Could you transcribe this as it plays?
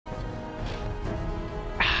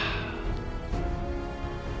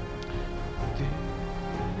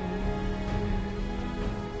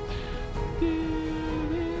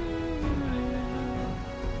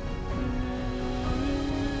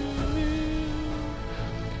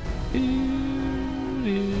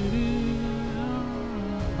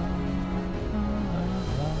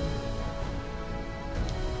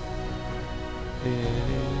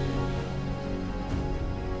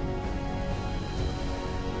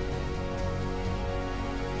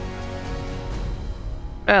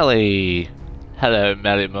Melly! Hello,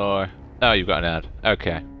 Melly Moore. Oh, you've got an ad.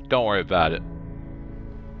 Okay. Don't worry about it.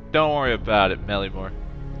 Don't worry about it, Melly Moore.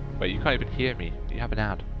 Wait, you can't even hear me. You have an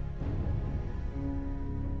ad.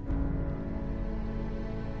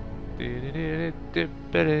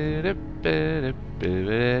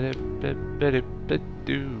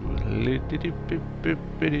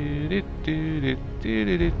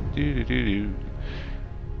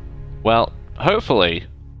 Well, hopefully,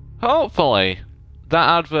 that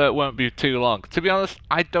advert won't be too long. To be honest,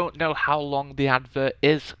 I don't know how long the advert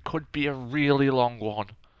is. Could be a really long one.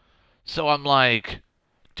 So I'm like,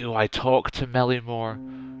 do I talk to Melly Moore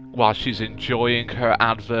while she's enjoying her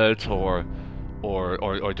advert, or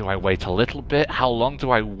do I wait a little bit? How long do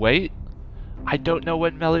I wait? I don't know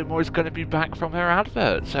when Melly Moore is going to be back from her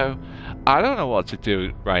advert, so I don't know what to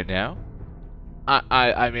do right now.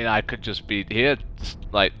 I mean, I could just be here,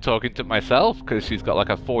 like, talking to myself, because she's got like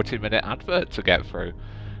a 40-minute advert to get through.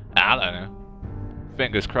 I don't know.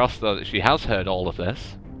 Fingers crossed, though, that she has heard all of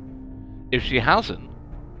this. If she hasn't,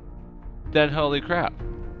 then holy crap,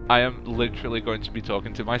 I am literally going to be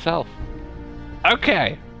talking to myself.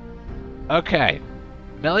 Okay. Okay.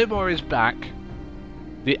 Melly Moore is back.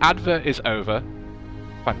 The advert is over.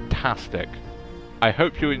 Fantastic. I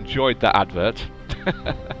hope you enjoyed that advert.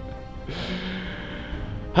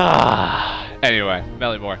 Anyway,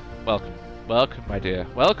 Melly Moore, welcome. Welcome, my dear.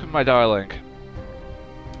 Welcome, my darling.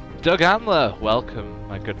 Doug Andler, welcome,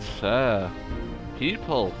 my good sir.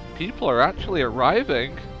 People are actually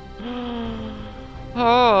arriving.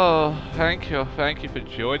 Oh, thank you for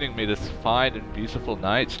joining me this fine and beautiful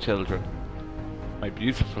night, children. My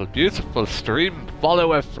beautiful, beautiful stream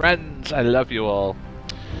follower friends, I love you all.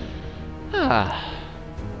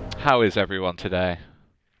 How is everyone today?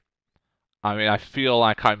 I mean, I feel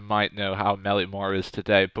like I might know how Melly Moore is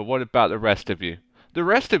today, but what about the rest of you? The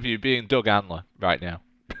rest of you being Doug Andler right now.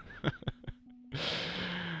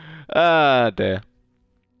 Ah, dear.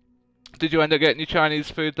 Did you end up getting your Chinese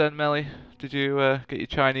food then, Melly? Did you get your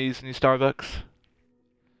Chinese and your Starbucks?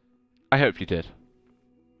 I hope you did.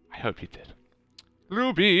 I hope you did.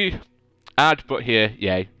 Ruby! Ad, but here,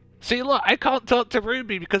 yay. See, look, I can't talk to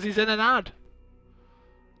Ruby because he's in an ad.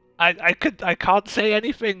 I can't say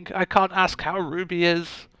anything. I can't ask how Ruby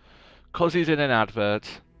is, cause he's in an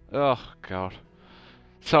advert. Oh God.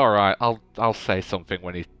 It's alright, I'll say something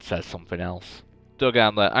when he says something else. Doug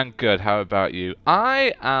Andler, I'm good, how about you?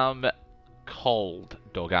 I am cold,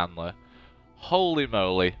 Doug Andler. Holy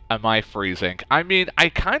moly, am I freezing. I mean, I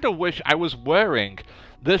kinda wish I was wearing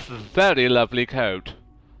this very lovely coat.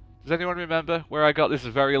 Does anyone remember where I got this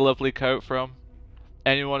very lovely coat from?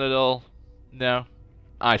 Anyone at all? No?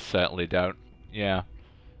 I certainly don't. Yeah.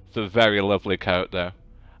 It's a very lovely coat, though.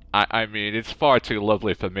 I mean, it's far too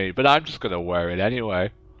lovely for me, but I'm just gonna wear it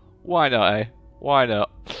anyway. Why not, eh? Why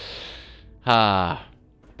not? But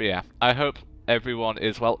yeah, I hope everyone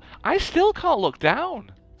is well. I still can't look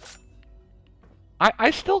down.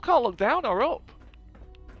 I still can't look down or up.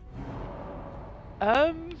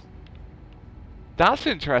 That's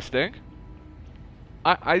interesting.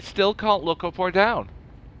 I still can't look up or down.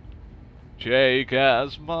 Jake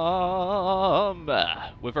as mom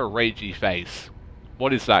with a ragey face.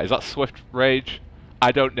 What is that? Is that Swift Rage?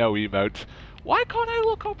 I don't know emotes. Why can't I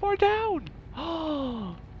look up or down?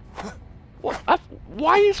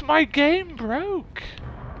 Why is my game broke?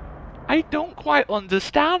 I don't quite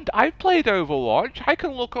understand. I've played Overwatch. I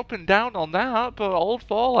can look up and down on that, but old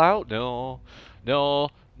Fallout, no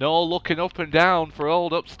looking up and down for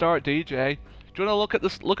old UpstartDJ. Do you want to look at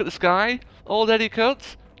the sky, old Eddie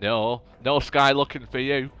Cuts? No sky looking for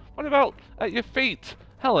you. What about at your feet?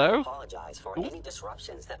 Hello? I apologize for any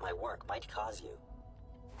disruptions that my work might cause you.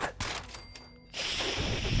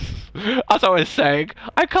 As I was saying,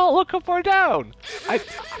 I can't look up or down.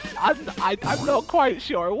 I'm not quite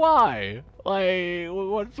sure why. Like,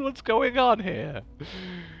 what's going on here?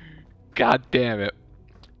 God damn it.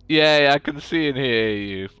 Yeah, I can see and hear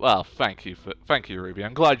you. Well, thank you, Ruby.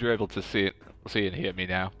 I'm glad you're able to see and hear me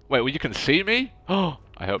now. Wait, well, you can see me? Oh,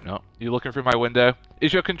 I hope not. You looking through my window?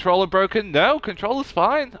 Is your controller broken? No, controller's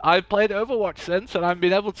fine. I've played Overwatch since, and I've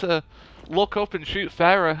been able to look up and shoot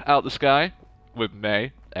Farah out the sky. With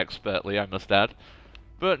May, expertly, I must add.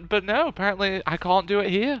 But no, apparently I can't do it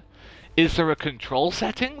here. Is there a control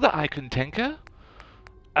setting that I can tinker?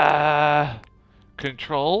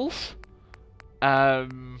 Controls?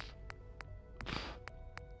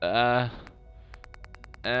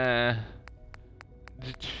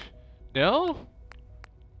 No?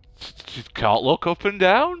 Just can't look up and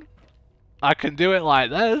down? I can do it like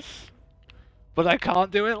this, but I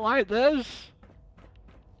can't do it like this.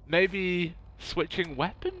 Maybe switching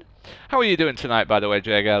weapon? How are you doing tonight, by the way,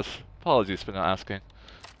 Jagaz? Apologies for not asking.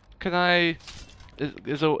 Can I...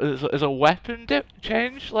 Is a weapon dip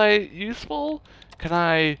change, like, useful? Can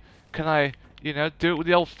I, you know, do it with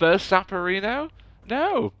the old first Saporino?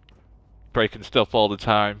 No. Breaking stuff all the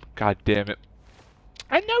time. God damn it.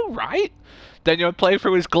 I know, right? Then your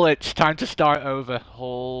playthrough is glitched. Time to start over.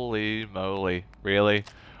 Holy moly. Really?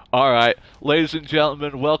 Alright, ladies and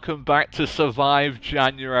gentlemen, welcome back to Survive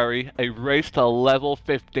January, a race to level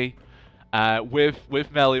 50 with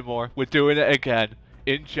Mellymore. We're doing it again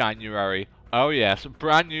in January. Oh yes,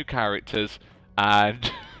 brand new characters,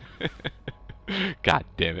 and God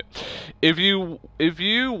damn it. If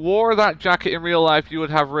you wore that jacket in real life, you would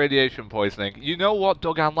have radiation poisoning. You know what,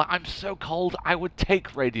 Doug Handler? I'm so cold, I would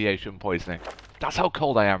take radiation poisoning. That's how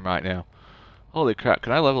cold I am right now. Holy crap,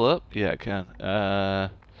 can I level up? Yeah, I can.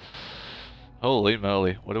 Holy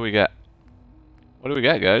moly, what do we get? What do we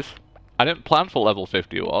get, guys? I didn't plan for level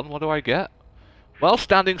 51, what do I get? While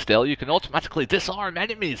standing still, you can automatically disarm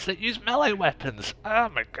enemies that use melee weapons. Oh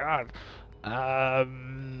my god.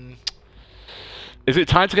 Is it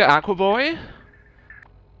time to get Aqua Boy?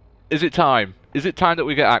 Is it time? Is it time that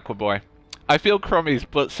we get Aqua Boy? I feel crummies,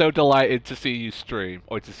 but so delighted to see you stream,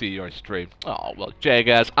 or to see your stream. Oh, well,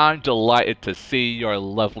 Jagaz, I'm delighted to see your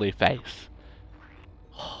lovely face.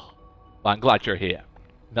 Well, I'm glad you're here.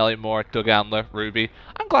 Mellymore, Doug Handler, Ruby,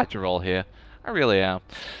 I'm glad you're all here. I really am.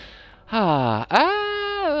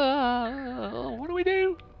 What do we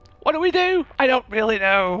do? What do we do? I don't really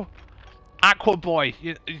know. Aqua Boy,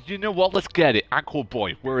 you know what? Let's get it. Aqua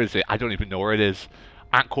Boy, where is it? I don't even know where it is.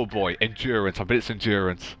 Aqua Boy, endurance. I bet it's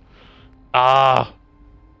endurance. Jagaz,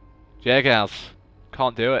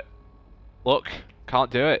 can't do it. Look,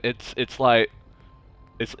 can't do it. It's like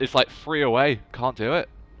 3 away. Can't do it.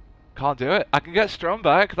 Can't do it. I can get Strom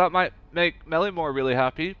back. That might make Mellymore really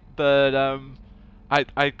happy, but I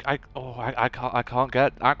can't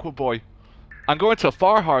get Aqua Boy. I'm going to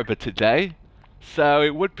Far Harbor today, so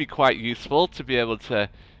it would be quite useful to be able to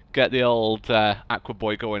get the old Aqua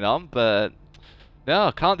Boy going on, but no,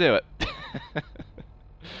 can't do it.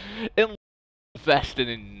 Investing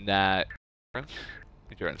in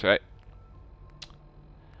endurance, right?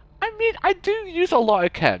 I mean, I do use a lot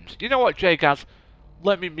of chems. You know what, Jagaz?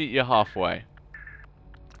 Let me meet you halfway.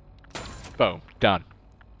 Boom, done.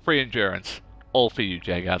 Free endurance. All for you,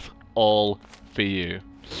 Jagaz. All for you.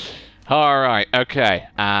 Alright, okay.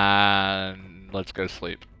 And let's go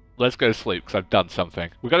sleep. Let's go sleep, because I've done something.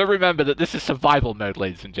 We've got to remember that this is survival mode,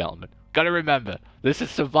 ladies and gentlemen. Got to remember, this is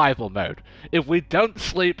survival mode. If we don't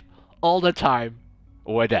sleep all the time,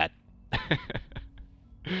 we're dead.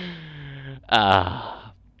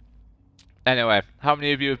 Anyway, how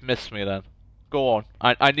many of you have missed me then? Go on.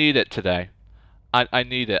 I need it today. I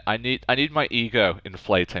need it. I need my ego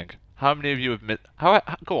inflating. How many of you have missed...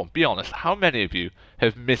 Go on, be honest. How many of you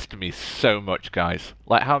have missed me so much, guys?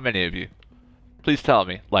 Like, how many of you? Please tell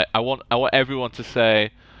me. Like, I want everyone to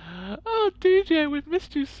say, "Oh, DJ, we've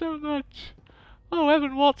missed you so much. Oh,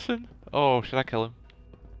 Evan Watson. Oh, should I kill him?"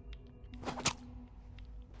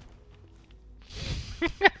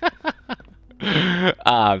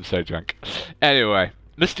 I'm so drunk. Anyway,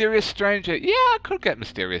 Mysterious Stranger. Yeah, I could get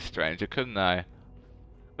Mysterious Stranger, couldn't I? I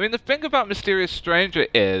mean, the thing about Mysterious Stranger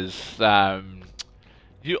is,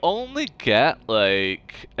 you only get,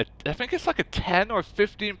 like, I think it's like a 10 or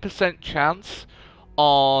 15% chance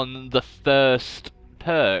on the first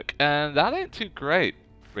perk, and that ain't too great,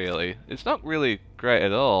 really. It's not really great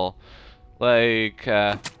at all. Like,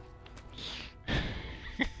 I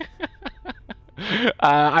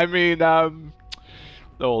mean,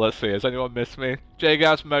 oh, let's see, has anyone missed me?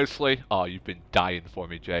 Jagaz mostly. Oh, you've been dying for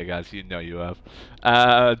me, Jagaz. You know you have.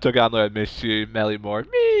 Doug Handler, I missed you. Mellymore,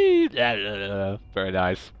 me. Very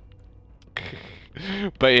nice.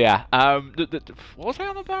 But yeah, what was I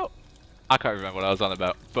on about? I can't remember what I was on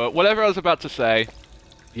about. But whatever I was about to say,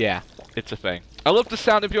 yeah, it's a thing. I love the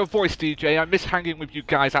sound of your voice, DJ. I miss hanging with you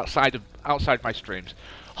guys outside my streams.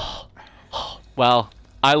 Well,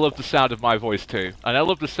 I love the sound of my voice too, and I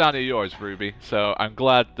love the sound of yours, Ruby, so I'm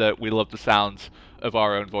glad that we love the sounds of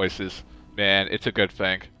our own voices. Man, it's a good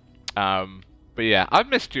thing. But yeah, I've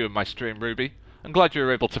missed you in my stream, Ruby. I'm glad you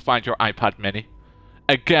were able to find your iPad mini.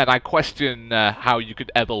 Again, I question how you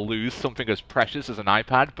could ever lose something as precious as an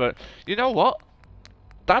iPad, but you know what?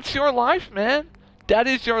 That's your life, man. That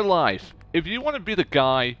is your life. If you want to be the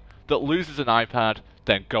guy that loses an iPad,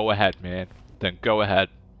 then go ahead, man. Then go ahead.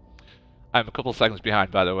 I'm a couple of seconds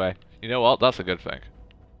behind, by the way. You know what? That's a good thing.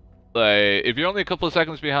 Like, if you're only a couple of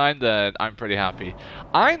seconds behind, then I'm pretty happy.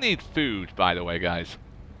 I need food, by the way, guys.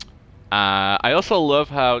 I also love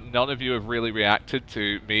how none of you have really reacted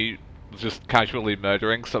to me just casually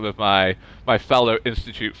murdering some of my fellow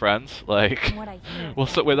Institute friends. Like,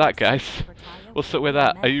 what's up with that, guys? What's up with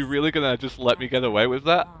that? Are you really gonna just let me get away with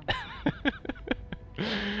that?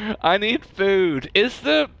 I need food. Is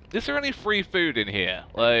there any free food in here?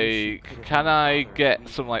 Like, can I get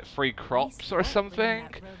some like free crops or something?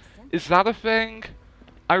 Is that a thing?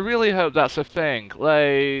 I really hope that's a thing.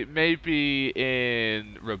 Like, maybe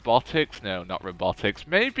in robotics? No, not robotics.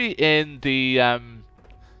 Maybe in the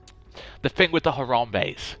thing with the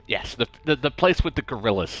Harambe's. Yes, the place with the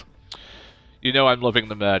gorillas. You know I'm loving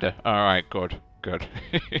the murder. Alright, good. Good.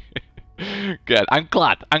 Good. I'm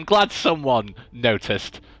glad someone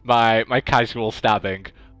noticed my casual stabbing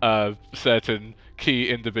of certain key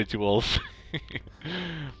individuals.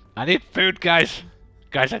 I need food, guys.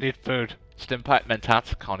 Guys, I need food. Stimpak,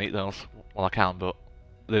 mentat, can't eat those. Well, I can, but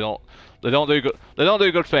they don't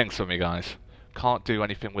do good things for me, guys. Can't do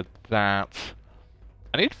anything with that.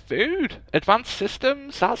 I need food. Advanced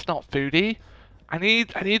systems. That's not foodie. I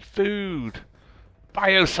need food.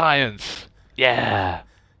 Bioscience. Yeah.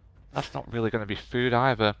 That's not really going to be food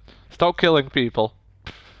either. Stop killing people.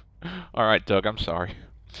 Alright, Doug, I'm sorry.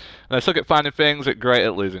 And I suck at finding things, at great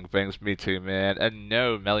at losing things. Me too, man. And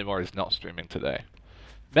no, Mellymore is not streaming today.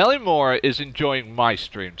 Mellymore is enjoying my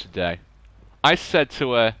stream today. I said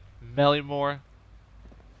to her, Mellymore,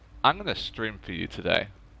 I'm going to stream for you today.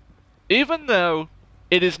 Even though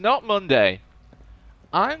it is not Monday,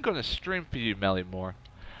 I'm going to stream for you, Mellymore.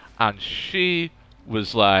 And she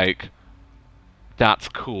was like, that's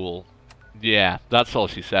cool. Yeah, that's all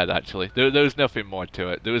she said, actually. There was nothing more to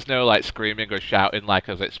it. There was no, like, screaming or shouting like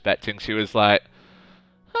I was expecting. She was like,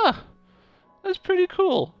 huh, that's pretty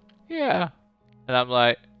cool. Yeah. And I'm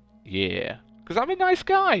like, yeah. Because I'm a nice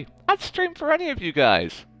guy. I'd stream for any of you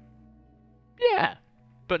guys. Yeah.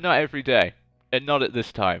 But not every day. And not at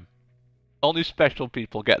this time. Only special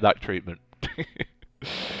people get that treatment.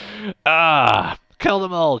 Kill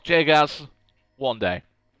them all. J-Gaz. One day.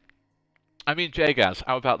 I mean, J-Gaz,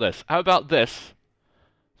 how about this? How about this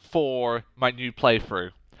for my new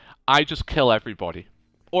playthrough? I just kill everybody.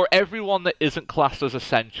 Or everyone that isn't classed as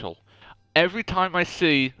essential. Every time I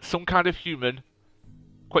see some kind of human,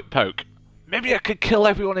 quick poke. Maybe I could kill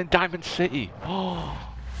everyone in Diamond City.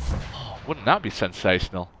 Oh, wouldn't that be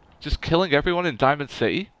sensational? Just killing everyone in Diamond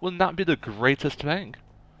City? Wouldn't that be the greatest thing?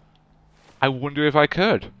 I wonder if I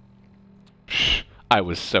could. Psh, I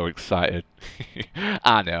was so excited.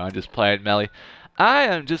 I know, I'm just playing, Melly. I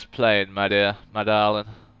am just playing, my dear, my darling.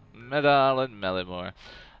 My darling Mellymore.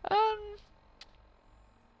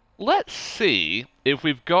 Let's see if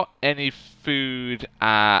we've got any food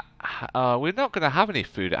at... we're not going to have any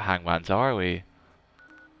food at Hangman's, are we?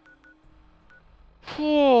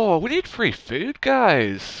 Whoa, we need free food,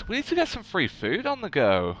 guys. We need to get some free food on the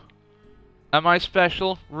go. Am I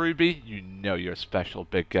special, Ruby? You know you're special,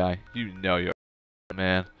 big guy. You know you're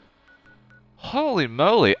man. Holy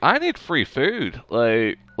moly, I need free food,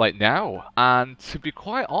 like now. And to be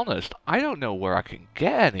quite honest, I don't know where I can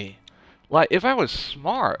get any. Like, if I was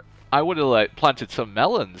smart, I would have, like, planted some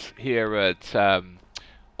melons here at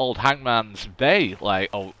Old Hangman's Bay, like,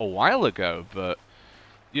 a while ago, but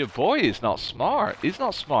your boy is not smart. He's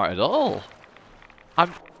not smart at all.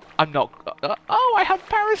 I'm not... oh, I have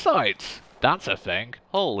parasites! That's a thing.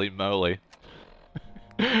 Holy moly.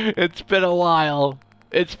 It's been a while.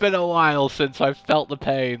 It's been a while since I've felt the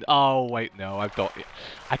pain. Oh, wait, no, I've got...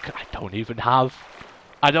 I don't even have...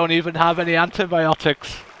 I don't even have any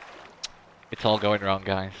antibiotics. It's all going wrong,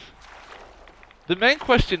 guys. The main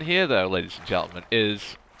question here, though, ladies and gentlemen,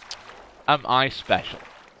 is... am I special?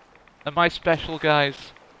 Am I special,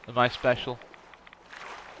 guys? Am I special?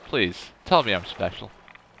 Please, tell me I'm special.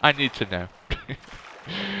 I need to know.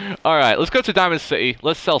 Alright, let's go to Diamond City.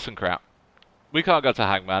 Let's sell some crap. We can't go to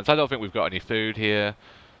Hangman's. I don't think we've got any food here.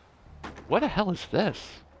 Where the hell is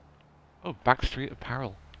this? Oh, Backstreet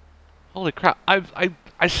Apparel. Holy crap.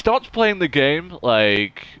 I stopped playing the game,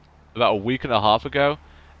 like, about a week and a half ago.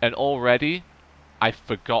 And already, I've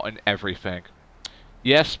forgotten everything.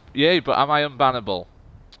 Yes, yay, but am I unbannable?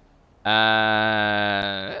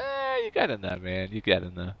 You get in there, man. You get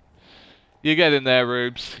in there. You get in there,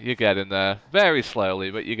 Rubes. You get in there. Very slowly,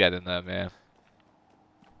 but you get in there, man.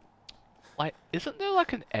 Like, isn't there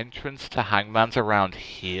like an entrance to Hangman's around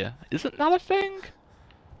here? Isn't that a thing?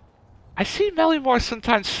 I see Mellymore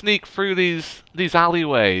sometimes sneak through these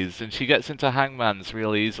alleyways, and she gets into Hangman's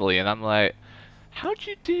real easily, and I'm like, how'd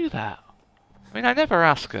you do that? I mean, I never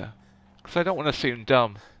ask her, because I don't want to seem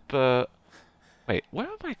dumb, but... wait, where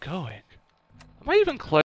am I going? Am I even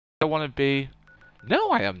close to where I want to be? No,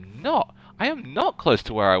 I am not. I am not close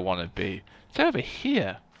to where I want to be. It's over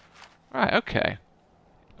here. Right, okay.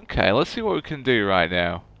 Okay, let's see what we can do right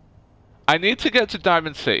now. I need to get to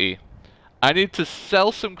Diamond City. I need to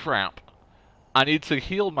sell some crap. I need to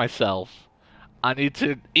heal myself. I need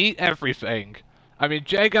to eat everything. I mean,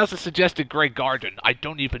 Jagaz has suggested Grey Garden. I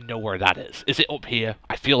don't even know where that is. Is it up here?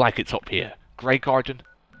 I feel like it's up here. Grey Garden?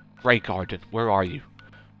 Grey Garden, where are you?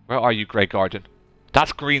 Where are you, Grey Garden?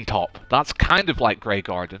 That's Green Top. That's kind of like Grey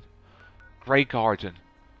Garden. Grey Garden.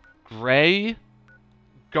 Grey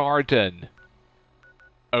Garden.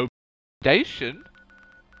 Station?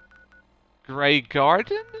 Grey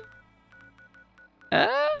Garden?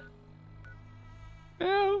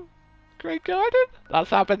 No. Grey Garden?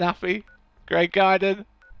 That's Abernathy. Grey Garden.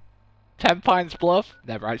 10 Pines Bluff.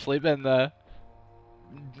 Never actually been there.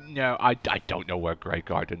 No, I don't know where Grey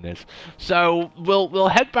Garden is. So we'll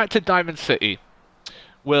head back to Diamond City.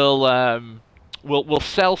 We'll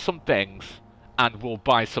sell some things and we'll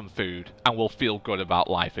buy some food and we'll feel good about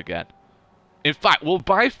life again. In fact, we'll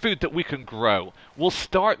buy food that we can grow. We'll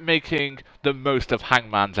start making the most of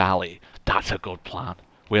Hangman's Alley. That's a good plan.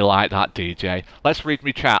 We like that, DJ. Let's read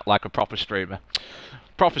me chat like a proper streamer.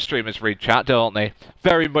 Proper streamers read chat, don't they?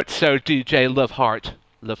 Very much so, DJ. Love heart.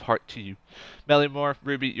 Love heart to you. Mellymore,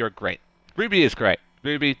 Ruby, you're great. Ruby is great.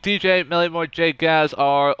 Ruby, DJ, Mellymore, J Gaz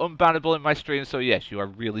are unbannable in my stream, so yes, you are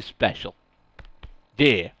really special.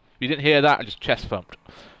 Yeah. You didn't hear that? I just chest thumped.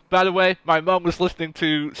 By the way, my mom was listening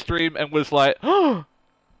to stream and was like, "Oh,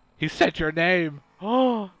 he said your name."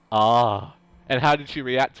 Oh, ah. And how did she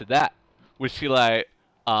react to that? Was she like,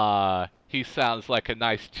 he sounds like a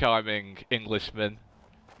nice, charming Englishman.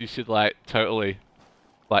 You should, like, totally,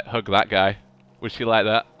 like, hug that guy. Was she like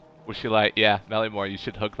that? Was she like, yeah, Mellymore, you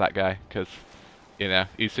should hug that guy, because, you know,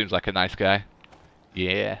 he seems like a nice guy.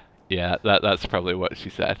 Yeah. Yeah, that's probably what she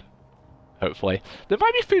said. Hopefully. There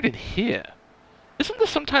might be food in here. Isn't there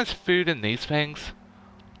sometimes food in these things?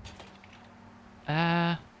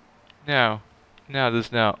 No. No,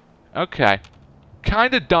 there's no. Okay.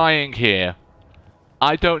 Kinda dying here.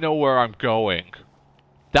 I don't know where I'm going.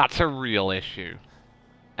 That's a real issue.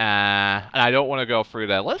 And I don't want to go through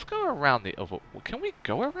there. Let's go around the other... Can we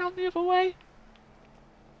go around the other way?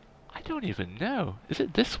 I don't even know. Is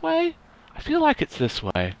it this way? I feel like it's this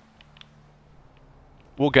way.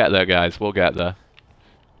 We'll get there, guys. We'll get there.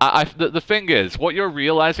 The thing is, what you're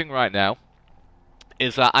realizing right now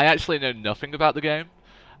is that I actually know nothing about the game.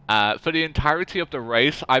 For the entirety of the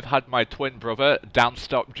race, I've had my twin brother,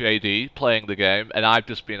 Damstop JD, playing the game, and I've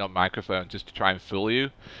just been on microphone just to try and fool you.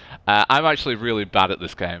 I'm actually really bad at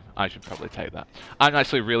this game. I should probably take that. I'm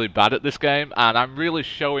actually really bad at this game, and I'm really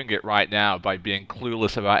showing it right now by being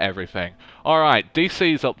clueless about everything. Alright,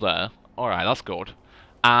 DC's up there. Alright, that's good.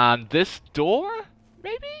 And this door?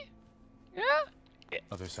 Maybe? Yeah?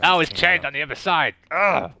 Oh, it's chained on the other side.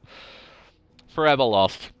 Ugh. Forever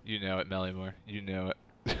lost. You know it, Mellymore. You know it.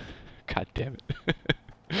 God damn it.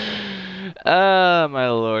 Oh, my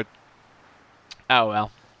lord. Oh,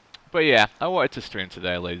 well. But yeah, I wanted to stream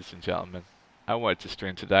today, ladies and gentlemen. I wanted to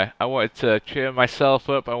stream today. I wanted to cheer myself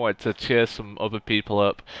up. I wanted to cheer some other people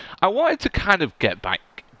up. I wanted to kind of get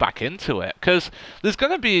back into it. Because there's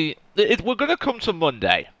going to be... we're going to come to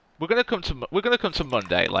Monday. We're gonna come to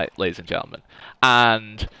Monday, like, ladies and gentlemen,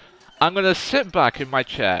 and I'm gonna sit back in my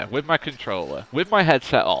chair with my controller, with my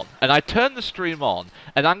headset on, and I turn the stream on,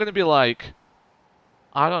 and I'm gonna be like,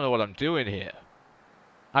 I don't know what I'm doing here.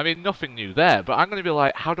 I mean, nothing new there, but I'm gonna be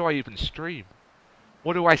like, how do I even stream?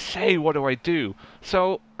 What do I say? What do I do?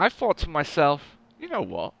 So I thought to myself, you know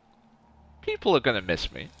what? People are gonna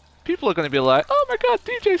miss me. People are gonna be like, oh my god,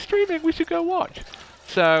 DJ's streaming, we should go watch.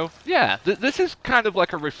 So, yeah, this is kind of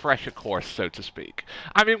like a refresher course, so to speak.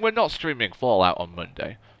 I mean, we're not streaming Fallout on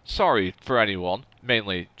Monday. Sorry for anyone,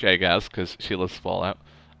 mainly Jagaz, because she loves Fallout,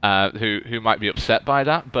 who might be upset by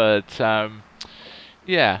that, but,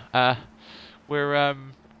 yeah,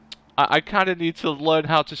 I kind of need to learn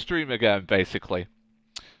how to stream again, basically.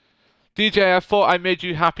 DJ, I thought I made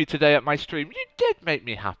you happy today at my stream. You did make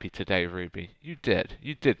me happy today, Ruby. You did.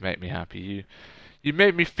 You did make me happy. You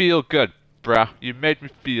made me feel good. Bruh, you made me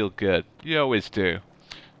feel good. You always do.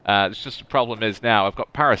 It's just the problem is now I've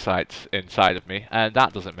got parasites inside of me, and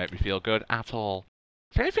that doesn't make me feel good at all.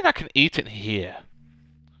 Is there anything I can eat in here?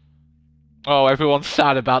 Oh, everyone's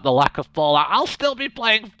sad about the lack of Fallout. I'll still be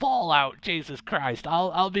playing Fallout, Jesus Christ.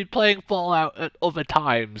 I'll be playing Fallout at other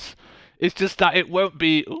times. It's just that it won't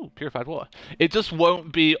be... Ooh, purified water. It just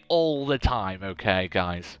won't be all the time, okay,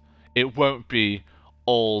 guys? It won't be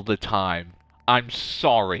all the time. I'm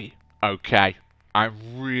sorry. Okay, I'm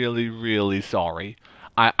really, really sorry.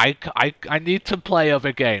 I need to play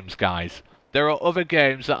other games, guys. There are other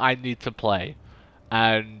games that I need to play.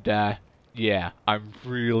 And, yeah, I'm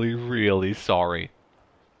really, really sorry.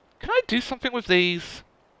 Can I do something with these?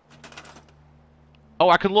 Oh,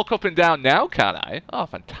 I can look up and down now, can I? Oh,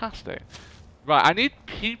 fantastic. Right, I need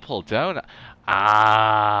people, don't I?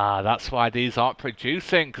 Ah, that's why these aren't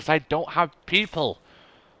producing, because I don't have people.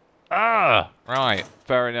 Ah, right,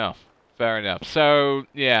 fair enough. Fair enough. So,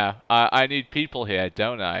 yeah, I need people here,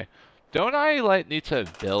 don't I? Don't I, like, need to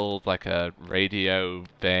build, like, a radio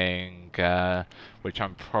thing, which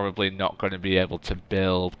I'm probably not going to be able to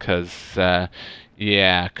build, because,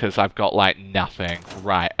 yeah, because I've got, like, nothing.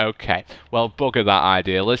 Right, okay. Well, bugger that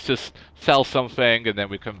idea. Let's just sell something, and then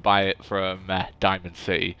we can buy it from Diamond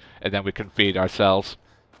City, and then we can feed ourselves.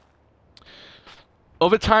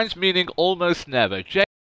 Other times meaning almost never. Jay,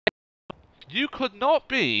 you could not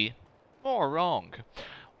be more wrong.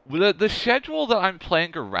 The schedule that I'm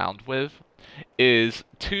playing around with is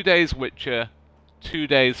 2 days Witcher, 2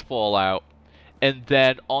 days Fallout, and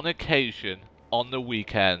then on occasion, on the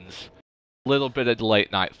weekends, a little bit of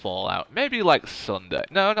late night Fallout. Maybe like Sunday.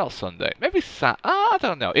 No, not Sunday. Maybe I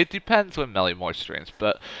don't know. It depends when Mellymore streams,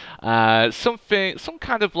 but some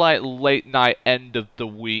kind of like late night end of the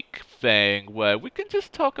week thing where we can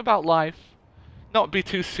just talk about life. Not be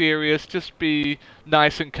too serious, just be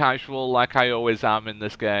nice and casual like I always am in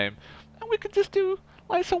this game. And we can just do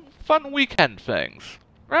like some fun weekend things,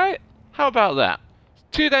 right? How about that?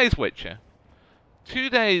 2 days Witcher, 2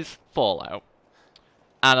 days Fallout,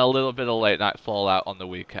 and a little bit of late night Fallout on the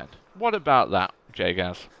weekend. What about that,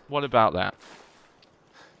 Jgaz? What about that?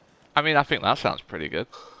 I mean, I think that sounds pretty good.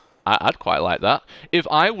 I'd quite like that. If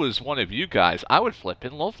I was one of you guys, I would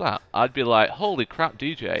flipping love that. I'd be like, holy crap,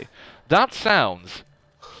 DJ. That sounds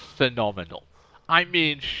phenomenal. I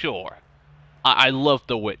mean, sure, I love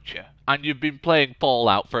The Witcher, and you've been playing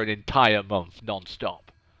Fallout for an entire month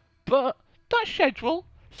non-stop. But that schedule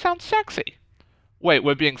sounds sexy. Wait,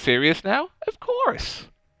 we're being serious now? Of course.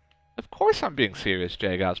 Of course I'm being serious,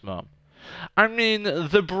 Jgaz Mom. I mean,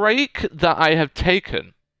 the break that I have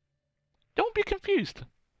taken... Don't be confused.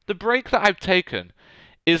 The break that I've taken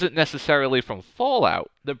isn't necessarily from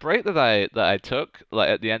Fallout. The break that I took, like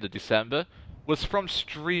at the end of December, was from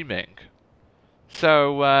streaming.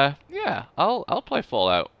 So yeah, I'll play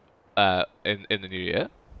Fallout in the new year.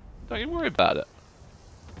 Don't you worry about it.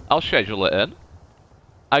 I'll schedule it in.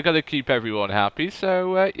 I gotta keep everyone happy,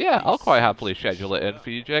 so yeah, I'll quite happily schedule it in for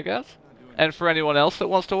you, Jgaz, and for anyone else that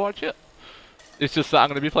wants to watch it. It's just that I'm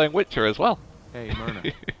gonna be playing Witcher as well. Hey, Myrna.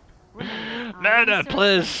 Myrna,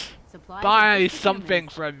 please buy something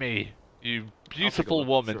from me, you beautiful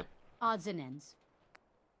woman. Sure. Odds and ends.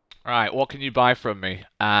 Right, what can you buy from me?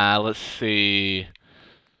 Let's see.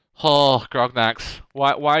 Oh, Grognax,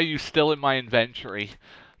 why are you still in my inventory?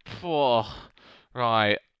 Oh,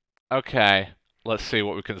 right, okay. Let's see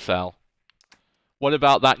what we can sell. What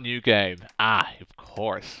about that new game? Ah, of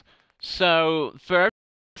course. So, for everyone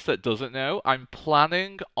that doesn't know, I'm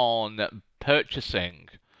planning on purchasing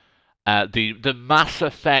the Mass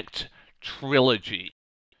Effect trilogy.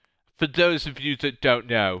 For those of you that don't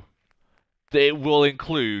know, it will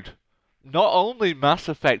include not only Mass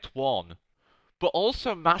Effect 1, but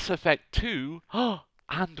also Mass Effect 2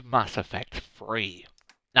 and Mass Effect 3.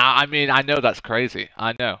 Now, I mean, I know that's crazy.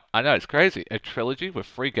 I know it's crazy. A trilogy with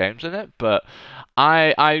 3 games in it, but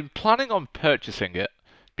I'm planning on purchasing it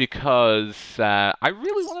because I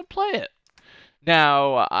really want to play it.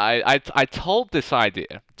 Now, I told this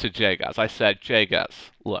idea to Jgaz. I said,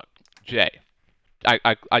 Jgaz, look, Jay.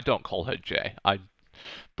 I don't call her Jay.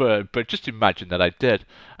 But just imagine that I did.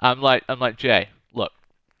 I'm like, Jay, look,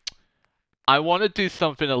 I want to do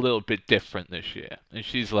something a little bit different this year. And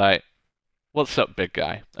she's like, what's up, big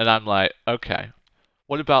guy? And I'm like, okay,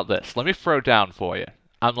 what about this? Let me throw down for you.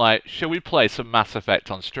 I'm like, shall we play some Mass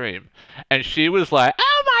Effect on stream? And she was like,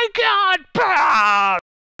 oh my god!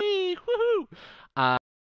 Woohoo!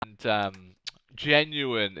 And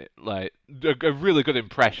genuine, like, a really good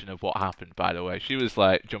impression of what happened, by the way. She was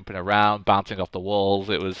like jumping around, bouncing off the walls.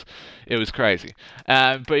 It was crazy.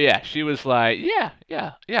 But yeah, she was like, yeah,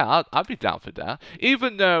 I'll be down for that.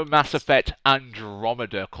 Even though Mass Effect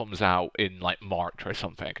Andromeda comes out in like March or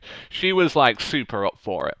something, she was like super up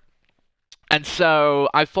for it. And so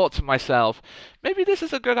I thought to myself, maybe this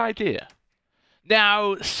is a good idea.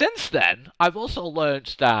 Now, since then, I've also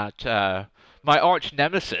learned that my arch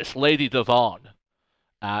nemesis, Lady Devon,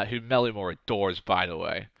 who Mellymore adores, by the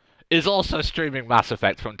way, is also streaming Mass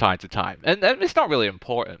Effect from time to time. And it's not really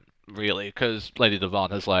important, really, because Lady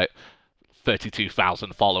Devon has, like,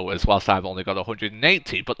 32,000 followers, whilst I've only got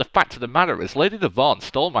 180. But the fact of the matter is, Lady Devon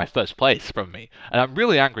stole my first place from me, and I'm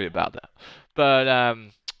really angry about that. But,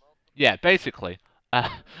 yeah, basically,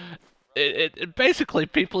 basically,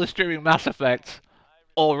 people are streaming Mass Effect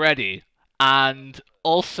already, and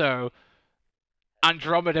also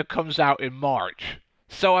Andromeda comes out in March.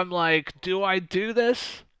 So I'm like, do I do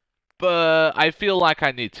this? But I feel like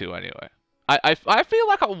I need to anyway. I feel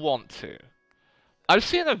like I want to. I've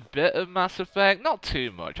seen a bit of Mass Effect, not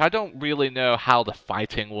too much. I don't really know how the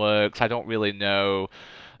fighting works. I don't really know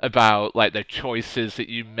about like the choices that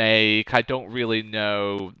you make. I don't really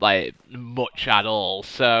know like much at all.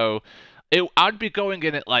 So I'd be going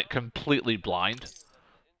in it like completely blind.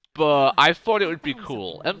 But I thought it would be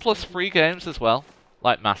cool. And plus free games as well.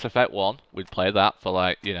 Like Mass Effect 1, we'd play that for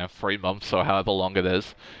like, 3 months or however long it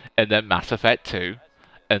is. And then Mass Effect 2.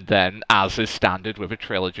 And then, as is standard with a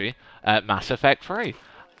trilogy, Mass Effect 3.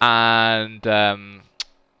 And,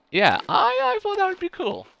 yeah, I thought that would be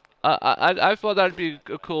cool. I thought that would be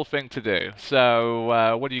a cool thing to do.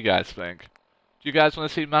 So, what do you guys think? Do you guys want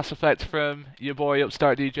to see Mass Effect from your boy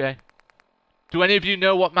UpstartDJ? Do any of you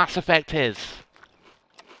know what Mass Effect is?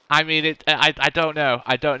 I mean, I don't know.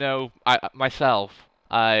 I don't know myself.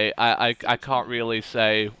 I can't really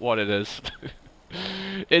say what it is.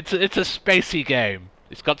 It's a spacey game.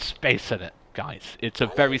 It's got space in it, guys. It's a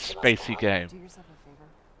very spacey game.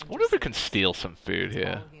 I wonder if we can steal some food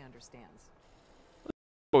here.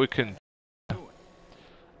 What we can...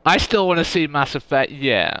 I still want to see Mass Effect,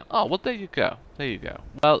 yeah. Oh, well, there you go. There you go.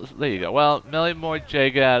 Well, there you go. Well, Millymore,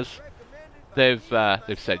 Jagaz,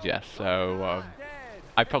 they've said yes, so,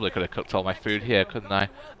 I probably could have cooked all my food here, couldn't I?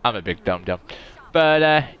 I'm a big dum-dum.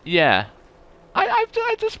 But, yeah.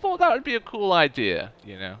 I just thought that would be a cool idea,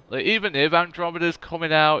 Like, even if Andromeda's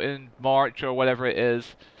coming out in March or whatever it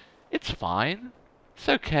is, it's fine. It's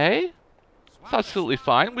okay. It's absolutely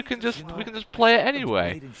fine. We can just play it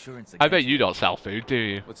anyway. I bet you don't sell food, do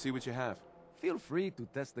you? Let's see what you have. Feel free to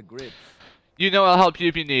test the grips. I'll help you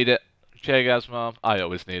if you need it. Jagaz, Mom. I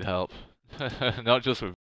always need help. Not just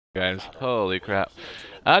with games. Holy crap.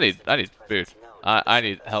 I need food. I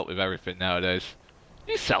need help with everything nowadays.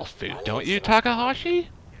 You sell food, don't you, Takahashi?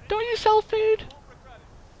 Don't you sell food?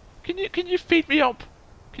 Can you feed me up?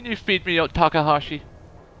 Can you feed me up, Takahashi?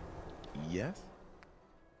 Yes.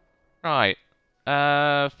 Right.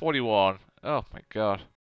 41. Oh my god.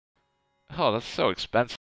 Oh, that's so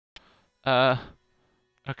expensive.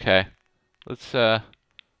 Okay. Let's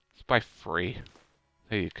buy 3.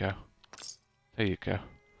 There you go. There you go.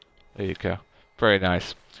 There you go. Very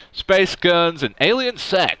nice. Space guns and alien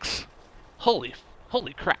sex. Holy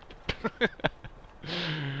crap.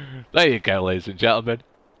 There you go, ladies and gentlemen.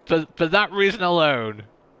 For that reason alone,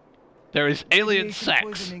 there is alien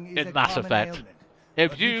sex in Mass Effect.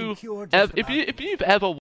 If you've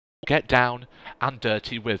ever get down and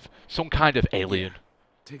dirty with some kind of alien,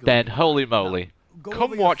 then holy moly,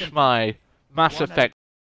 come watch my Mass Effect.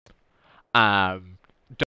 We're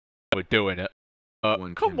doing it.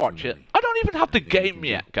 Come watch it. I don't even have the game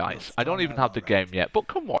yet, guys. I don't even have the game yet, but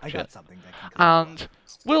come watch it. And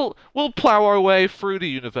we'll plow our way through the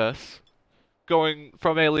universe, going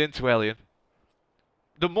from alien to alien.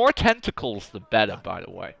 The more tentacles, the better, by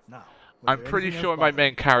the way. I'm pretty sure my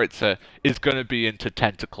main character is going to be into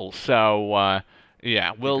tentacles, so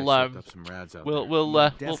yeah, we'll have some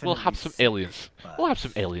aliens. We'll have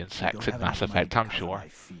some alien sex in Mass Effect, I'm sure.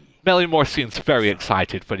 Millymore seems very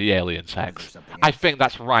excited for the alien sex. I think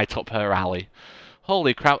that's right up her alley.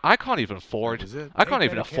 Holy crap, I can't even afford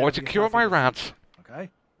to cure my rats.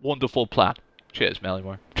 Wonderful plan. Cheers,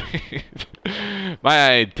 Millymore.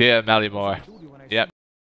 My dear Millymore. Yep.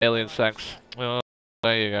 Alien sex. Well,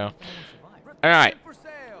 there you go. Alright.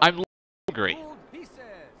 I'm hungry.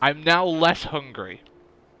 I'm now less hungry.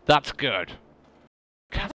 That's good.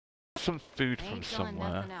 Can I get some food from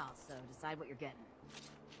somewhere?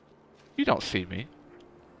 You don't see me.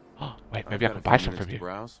 Oh, wait, maybe I can buy some from you.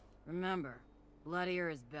 Remember, bloodier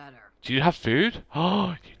is better. Do you have food?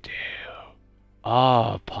 Oh, you do.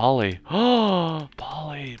 Oh, Polly. Oh,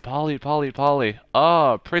 Polly.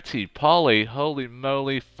 Oh, pretty Polly. Holy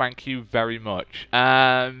moly, thank you very much.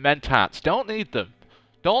 Mentats, don't need them.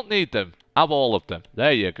 Don't need them. Have all of them.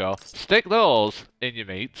 There you go. Stick those in your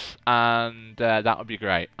meats, and that would be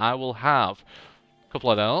great. I will have a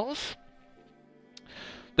couple of those.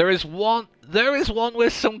 There is one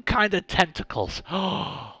with some kind of tentacles.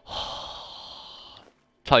 Tell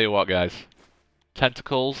you what, guys.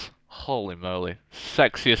 Tentacles. Holy moly.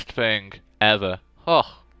 Sexiest thing ever.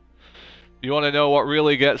 Oh. You want to know what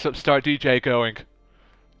really gets UpstartDJ going?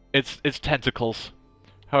 It's tentacles.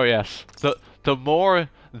 Oh yes. The more,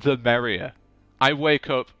 the merrier. I wake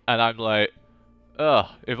up and I'm like, ugh,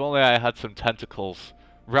 if only I had some tentacles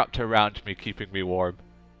wrapped around me, keeping me warm.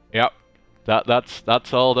 Yep.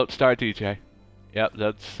 That's old UpstartDJ. Yep,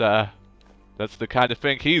 that's the kind of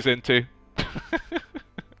thing he's into.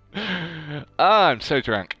 Oh, I'm so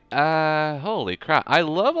drunk. Holy crap. I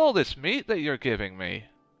love all this meat that you're giving me.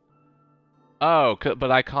 Oh,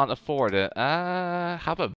 but I can't afford it.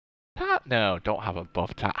 Have a tat? No, don't have a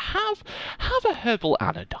buff tat. Have a herbal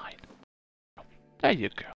anodyne. There you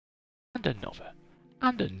go. And another.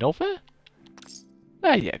 And another.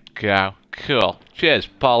 There you go. Cool. Cheers,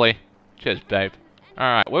 Polly. Cheers, babe.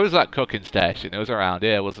 Alright, where was that cooking station? It was around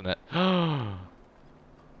here, wasn't it? Do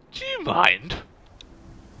you mind?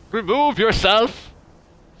 Remove yourself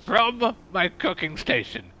from my cooking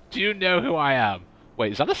station. Do you know who I am?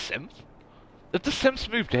 Wait, is that a synth? Have the Sims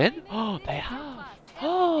moved in? Oh, they have.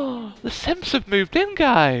 Oh, the Sims have moved in,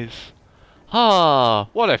 guys. Ah,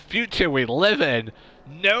 what a future we live in.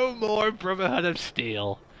 No more Brotherhood of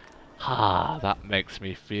Steel. Ah, that makes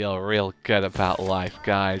me feel real good about life,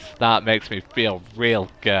 guys. That makes me feel real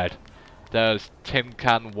good. Those tin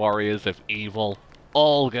can warriors of evil,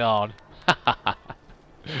 all gone.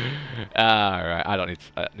 Alright, I don't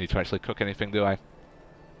need to actually cook anything, do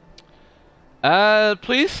I?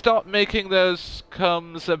 Please stop making those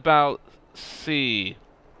comes about C.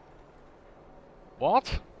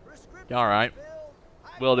 What? Alright.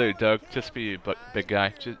 Will do, Doug. Just for you, but big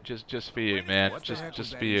guy. Just for you, man.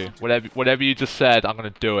 Just for you. Whatever you just said, I'm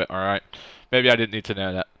gonna do it, alright? Maybe I didn't need to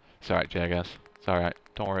know that. It's alright, Jackass. It's alright.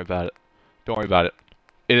 Don't worry about it. Don't worry about it.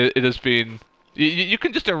 It has been... You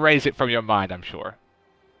can just erase it from your mind, I'm sure.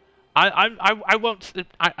 I won't...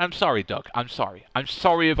 I'm sorry, Doug. I'm sorry. I'm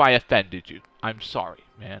sorry if I offended you. I'm sorry,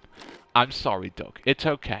 man. I'm sorry, Doug. It's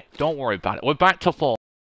okay. Don't worry about it. We're back to full.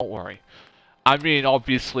 Don't worry. I mean,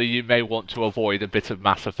 obviously, you may want to avoid a bit of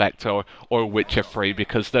Mass Effect or Witcher 3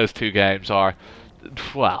 because those two games are,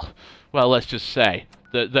 well, let's just say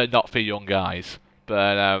that they're not for young guys.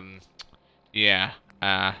 But yeah,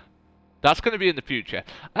 that's going to be in the future.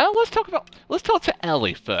 Let's talk to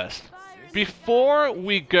Ellie first. Before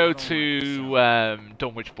we go to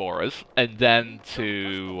Dunwich Borers and then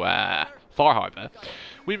to Far Harbor,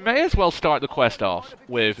 we may as well start the quest off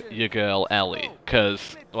with your girl Ellie,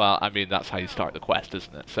 because, well, I mean, that's how you start the quest,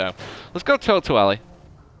 isn't it? So, let's go talk to Ellie,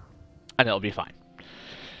 and it'll be fine.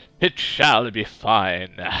 It shall be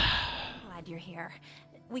fine. Glad you're here.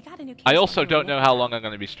 We got a new case. I also don't know how long I'm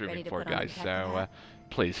going to be streaming for, guys, so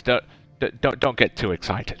please don't get too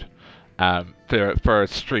excited for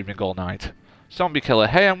streaming all night. Zombie killer.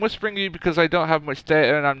 Hey, I'm whispering you because I don't have much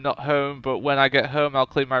data and I'm not home, but when I get home I'll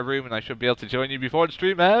clean my room and I should be able to join you before the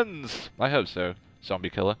stream ends. I hope so, zombie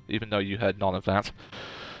killer, even though you heard none of that.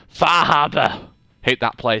 Far Harbor. Hate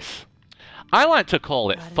that place. I like to call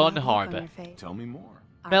it Fun Harbor. Tell me more.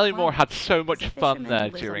 Melly Moore had so much fun there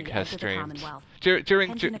during her streams.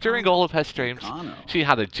 During all of her streams, she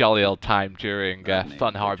had a jolly old time during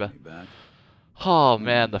Fun Harbor. Oh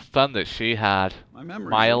man, the fun that she had.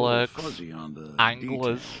 Mirelurks,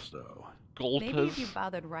 anglers, gulpers.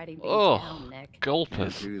 Oh,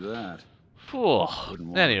 gulpers.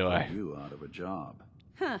 Anyway.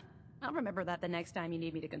 Huh. I'll remember that the next time you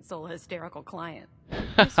need me to console a hysterical client.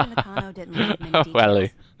 Mr. Nakano didn't leave many details.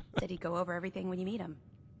 Said he'd go over everything when you meet him.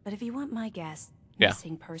 But if you want my guess,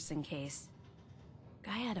 missing person case.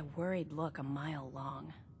 Guy had a worried look a mile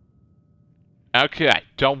long. Okay,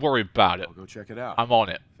 don't worry about it. I'll go check it out. I'm on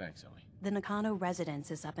it. Thanks, Ellie. The Nakano residence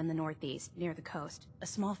is up in the northeast, near the coast. A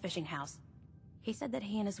small fishing house. He said that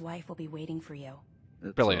he and his wife will be waiting for you.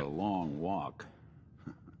 It's Brilliant. a long walk.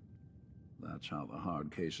 That's how the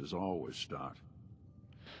hard cases always start.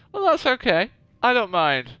 Well, that's okay. I don't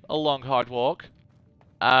mind a long, hard walk.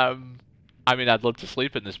 I mean, I'd love to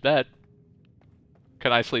sleep in this bed.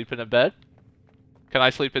 Can I sleep in a bed? Can I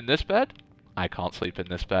sleep in this bed? I can't sleep in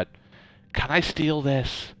this bed. Can I steal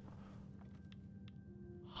this?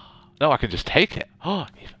 No, I can just take it. Oh,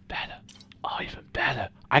 even better. Oh, even better.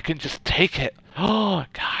 I can just take it. Oh,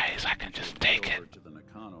 guys, I can just take it.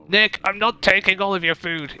 Nick, I'm not taking all of your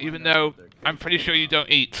food, even though I'm pretty sure you don't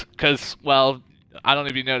eat. Because, well, I don't know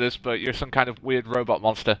if you know this, but you're some kind of weird robot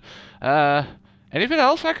monster. Anything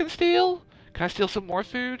else I can steal? Can I steal some more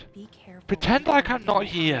food? Be careful. Pretend like I'm not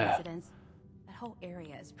here. That whole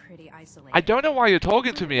area is pretty isolated. I don't know why you're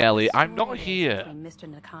talking to me, Ellie. I'm not here. Mr.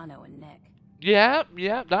 Nakano and Nick. Yeah,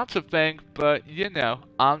 that's a thing, but you know,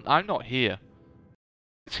 I'm not here.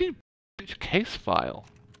 See, case file.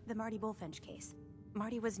 The Marty Bullfinch case.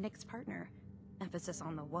 Marty was Nick's partner. Emphasis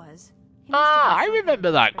on the was. I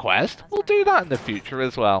remember that quest. We'll do that in the future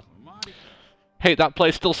as well. Hey, that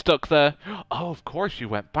place still stuck there. Oh, of course you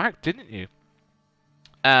went back, didn't you?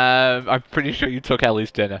 I'm pretty sure you took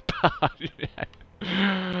Ellie's dinner.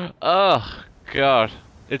 Oh, God.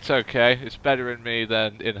 It's okay. It's better in me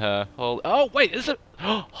than in her. Oh, wait, is it?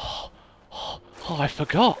 Oh, I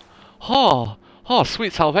forgot. Oh, Oh,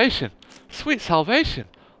 sweet salvation. Sweet salvation.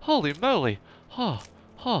 Holy moly. Oh,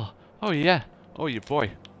 oh yeah. Oh, you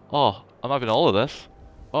boy. Oh, I'm having all of this.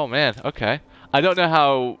 Oh man, okay. I don't know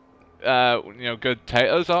how, you know, good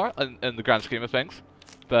potatoes are in the grand scheme of things,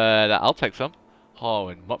 but I'll take some. Oh,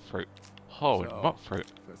 and mut fruit. Oh, and mut fruit.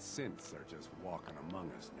 The synths are just walking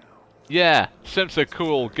among us now. Yeah, Sims are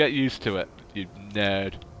cool. Get used to it, you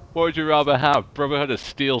nerd. What would you rather have? Brotherhood of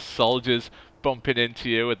Steel soldiers bumping into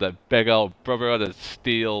you with the big old Brotherhood of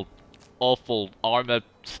Steel awful armor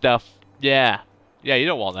stuff? Yeah. Yeah, you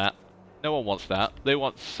don't want that. No one wants that. They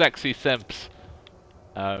want sexy simps.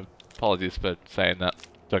 Apologies for saying that,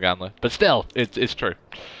 Doug Andler. But still, it's true.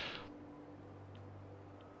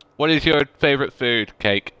 What is your favorite food?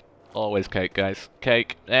 Cake. Always cake, guys.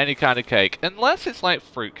 Cake. Any kind of cake. Unless it's like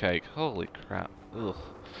fruit cake. Holy crap. Ugh.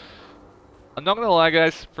 I'm not gonna lie,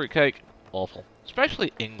 guys. Fruit cake, awful.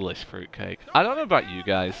 Especially English fruit cake. I don't know about you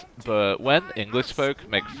guys, but when English folk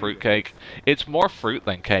make fruit cake, it's more fruit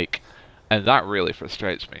than cake. And that really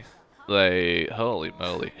frustrates me. Holy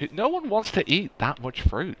moly. No one wants to eat that much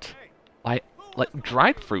fruit. Like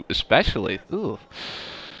dried fruit especially. Ugh.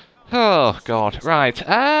 Oh god. Right.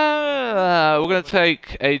 We're gonna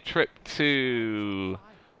take a trip to...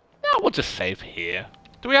 No, we'll just save here.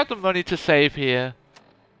 Do we have the money to save here?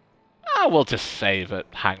 Ah, we'll just save at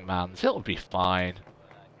Hangman's. It'll be fine.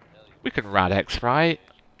 We can Radex, right?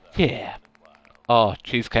 Yeah. Oh,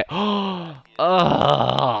 cheesecake. Oh,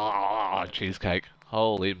 cheesecake.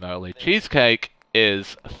 Holy moly. Cheesecake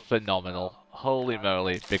is phenomenal. Holy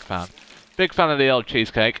moly. Big fan. Big fan of the old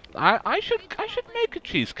cheesecake. I should make a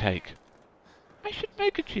cheesecake. I should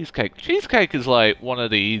make a cheesecake. Cheesecake is like one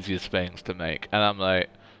of the easiest things to make. And I'm like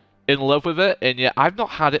in love with it. And yet I've not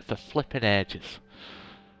had it for flipping ages.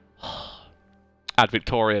 Ad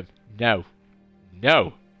Victorium. No.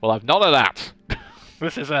 No. We'll have none of that.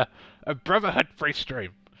 This is a Brotherhood free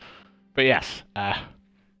stream. But yes.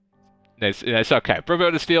 It's okay.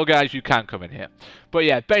 Brotherhood of Steel guys, you can come in here. But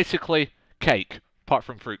yeah, basically, cake. Apart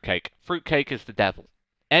from fruit cake. Fruit cake is the devil.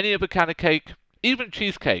 Any other kind of cake, even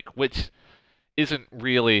cheesecake, which isn't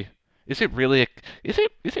really... Is it really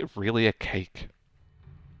a cake?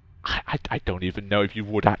 I don't even know if you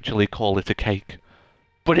would actually call it a cake.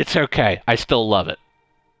 But it's okay. I still love it.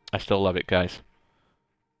 I still love it, guys.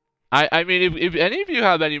 I mean, if any of you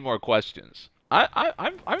have any more questions,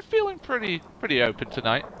 I'm feeling pretty open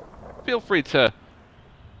tonight. Feel free to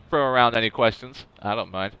throw around any questions. I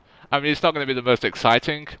don't mind. I mean, it's not going to be the most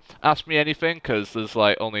exciting Ask Me Anything, because there's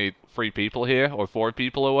like only 3 people here, or 4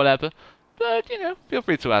 people or whatever. But, you know, feel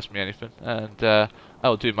free to ask me anything, and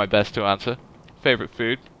I'll do my best to answer. Favorite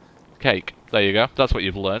food? Cake. There you go. That's what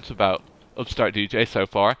you've learned about UpstartDJ so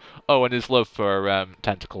far. Oh, and his love for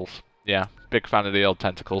tentacles. Yeah, big fan of the old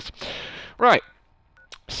tentacles. Right.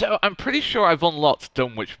 So, I'm pretty sure I've unlocked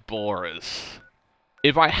Dunwich Borers.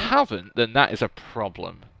 If I haven't, then that is a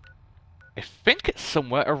problem. I think it's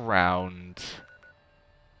somewhere around...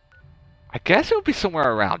 I guess it would be somewhere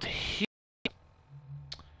around here.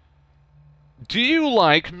 Do you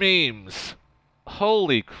like memes?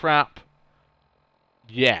 Holy crap.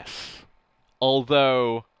 Yes.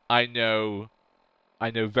 Although, I know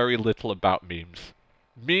very little about memes.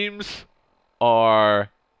 Memes are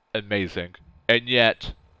amazing. And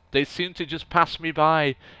yet, they seem to just pass me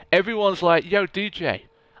by. Everyone's like, yo, DJ,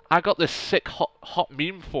 I got this sick hot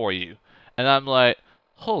meme for you. And I'm like,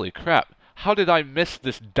 holy crap, how did I miss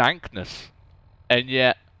this dankness? And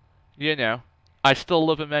yet, you know, I still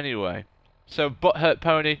love him anyway. So, Butthurt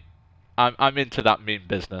Pony, I'm into that meme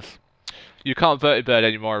business. You can't vertibird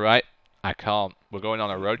anymore, right? I can't. We're going on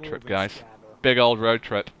a road trip, guys. Big old road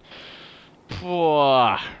trip.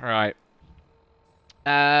 Right.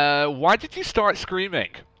 Why did you start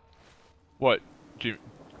screaming? What?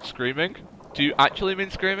 Screaming? Do you actually mean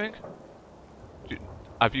screaming?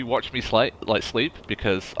 Have you watched me sleep?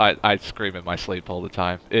 Because I scream in my sleep all the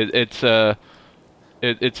time. It's a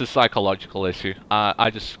psychological issue.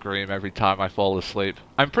 I just scream every time I fall asleep.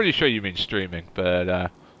 I'm pretty sure you mean streaming,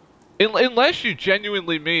 but unless you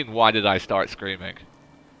genuinely mean why did I start screaming?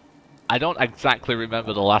 I don't exactly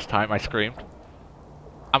remember the last time I screamed.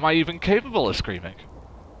 Am I even capable of screaming?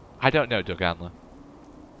 I don't know, Doug Andler.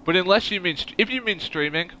 But unless you mean, if you mean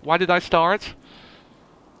streaming, why did I start?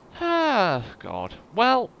 Ah, God.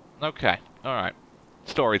 Well, okay. Alright.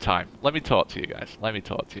 Story time. Let me talk to you guys. Let me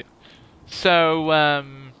talk to you. So,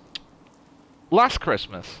 last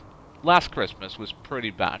Christmas was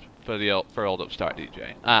pretty bad for old Upstart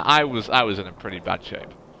DJ. I was in a pretty bad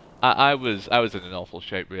shape. I was in an awful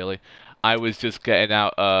shape, really. I was just getting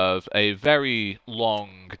out of a very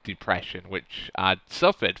long depression, which I'd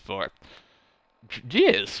suffered for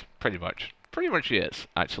years, pretty much. pretty much he is,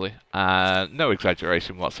 actually. No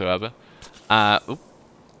exaggeration whatsoever. Oh,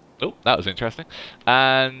 that was interesting.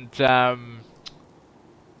 And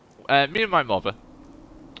me and my mother,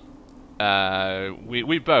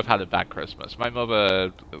 we both had a bad Christmas. My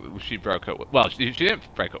mother, she broke up with, well, she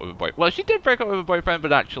didn't break up with a boyfriend. Well, she did break up with a boyfriend,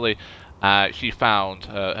 but actually, she found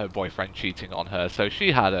her boyfriend cheating on her. So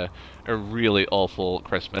she had a really awful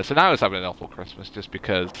Christmas, and I was having an awful Christmas just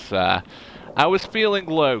because I was feeling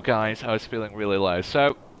low, guys. I was feeling really low.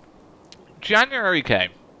 So January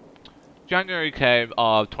came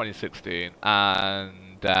of 2016,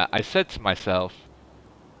 and I said to myself,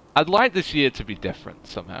 I'd like this year to be different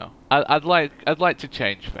somehow. I'd like to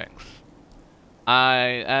change things.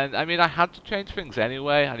 I mean, I had to change things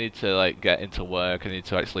anyway. I need to like get into work. I need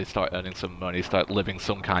to actually start earning some money, start living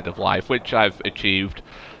some kind of life, which I've achieved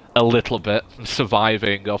a little bit. I'm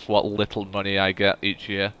surviving off what little money I get each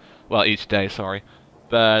year. Well, each day, sorry.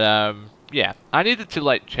 But yeah, I needed to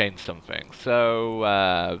like change something. So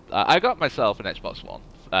I got myself an Xbox One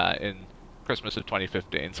in Christmas of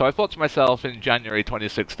 2015. So I thought to myself in January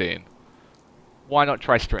 2016, why not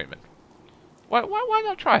try streaming? Why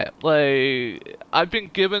not try it? Like, I've been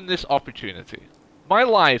given this opportunity. My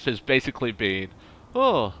life has basically been,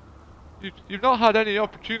 oh, you've not had any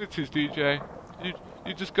opportunities, DJ.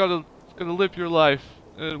 You just gotta live your life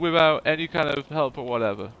without any kind of help or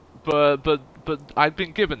whatever. But I've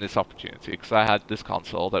been given this opportunity because I had this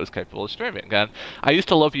console that was capable of streaming, and I used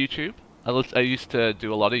to love YouTube. I used to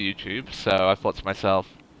do a lot of YouTube, so I thought to myself,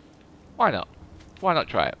 why not? Why not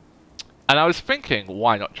try it? And I was thinking,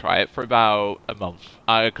 why not try it for about a month?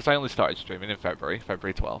 Because I only started streaming in February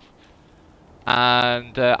 12th.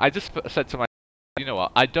 And I just said to myself, you know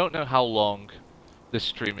what? I don't know how long this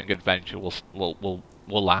streaming adventure will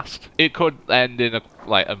last. It could end in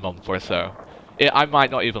a month or so. I might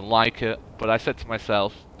not even like it, but I said to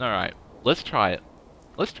myself, all right, let's try it.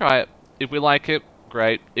 Let's try it. If we like it,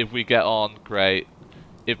 great. If we get on, great.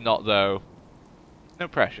 If not, though, no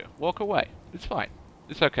pressure. Walk away. It's fine.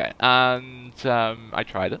 It's okay. And I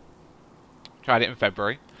tried it. Tried it in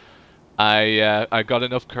February. I got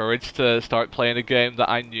enough courage to start playing a game that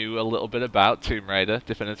I knew a little bit about, Tomb Raider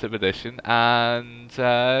Definitive Edition, and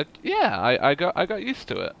yeah, I got used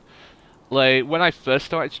to it. Like when I first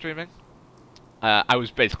started streaming, I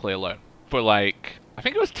was basically alone for like, I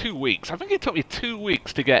think it was 2 weeks. I think it took me 2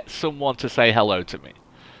 weeks to get someone to say hello to me,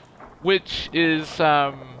 which is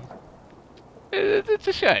it's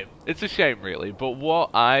a shame. It's a shame, really. But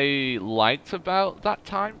what I liked about that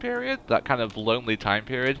time period, that kind of lonely time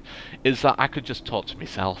period, is that I could just talk to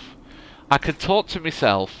myself. I could talk to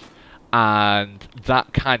myself, and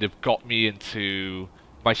that kind of got me into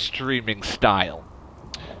my streaming style.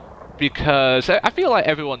 Because I feel like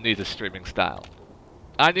everyone needs a streaming style.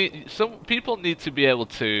 Some people need to be able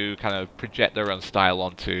to kind of project their own style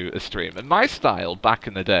onto a stream. And my style back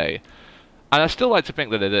in the day, and I still like to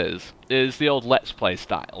think that it is the old Let's Play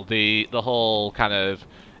style. The whole kind of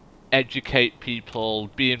educate people,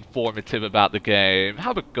 be informative about the game,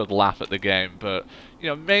 have a good laugh at the game, but, you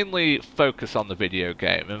know, mainly focus on the video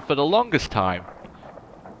game. And for the longest time,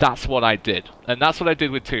 that's what I did. And that's what I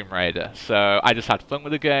did with Tomb Raider. So I just had fun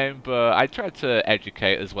with the game, but I tried to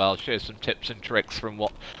educate as well, share some tips and tricks from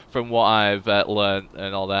what I've learned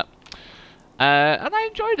and all that. And I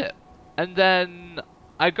enjoyed it. And then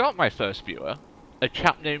I got my first viewer, a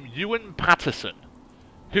chap named Ewan Patterson,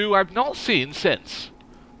 who I've not seen since,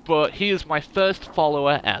 but he is my first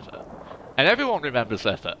follower ever. And everyone remembers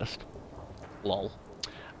their first. Lol.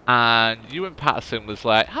 And Ewan Patterson was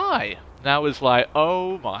like, hi. And I was like,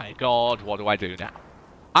 oh my god, what do I do now?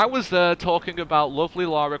 I was there talking about lovely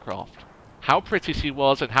Lara Croft, how pretty she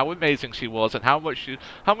was and how amazing she was and how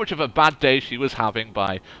much of a bad day she was having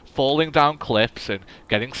by falling down cliffs and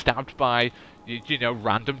getting stabbed by, you know,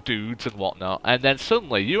 random dudes and whatnot. And then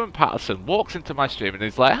suddenly Ewan Patterson walks into my stream and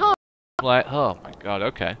he's like, hi. I'm like, oh my god,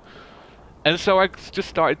 okay. And so I just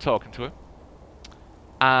started talking to him.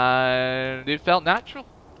 And it felt natural.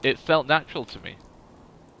 It felt natural to me.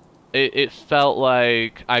 It felt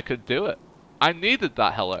like I could do it. I needed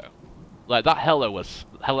that hello. Like, that hello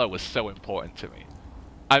was so important to me.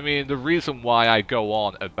 I mean, the reason why I go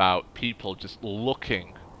on about people just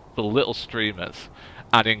looking for little streamers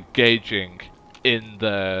and engaging in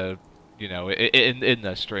the, you know, in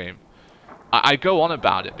their stream. I go on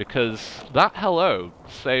about it because that hello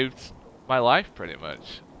saved my life pretty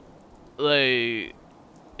much. Like,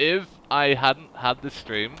 if I hadn't had this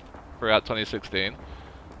stream throughout 2016,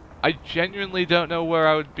 I genuinely don't know where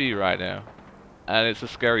I would be right now. And it's a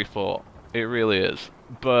scary thought. It really is.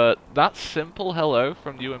 But that simple hello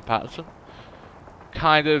from Ewan Patterson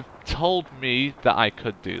kind of told me that I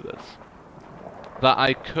could do this. that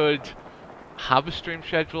I could have a stream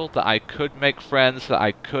schedule, that I could make friends, that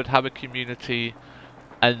I could have a community,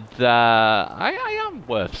 and that I am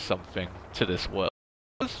worth something to this world.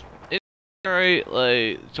 In January,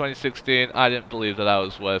 like 2016, I didn't believe that I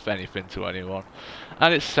was worth anything to anyone,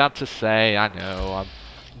 and it's sad to say. I know I'm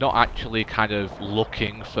not actually kind of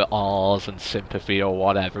looking for awes and sympathy or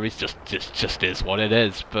whatever. It's just is what it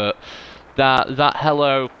is. But that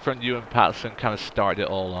hello from you and Patterson kind of started it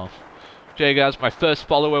all off. Jay guys, my first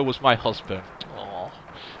follower was my husband. Aww.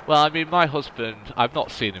 Well, I mean, my husband, I've not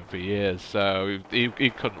seen him for years, so he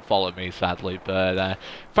couldn't follow me, sadly. But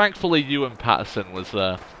thankfully, Ewan Patterson was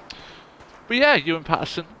there. But yeah, Ewan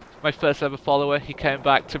Patterson, my first ever follower. He came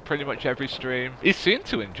back to pretty much every stream. He seemed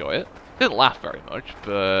to enjoy it. Didn't laugh very much,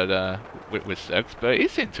 but with Six, but he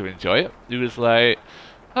seemed to enjoy it. He was like,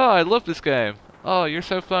 "Oh, I love this game. Oh, you're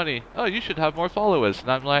so funny. Oh, you should have more followers."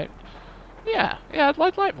 And I'm like, yeah, I'd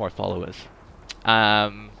like more followers.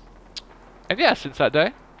 And yeah, since that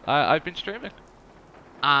day, I've been streaming.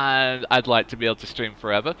 And I'd like to be able to stream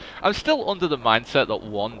forever. I'm still under the mindset that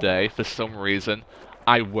one day, for some reason,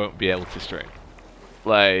 I won't be able to stream.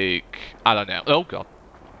 Like, I don't know. Oh god.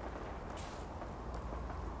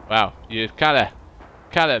 Wow, you kinda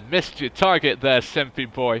missed your target there,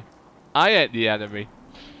 Simpy boy. I ain't the enemy.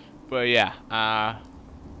 But yeah,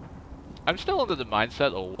 I'm still under the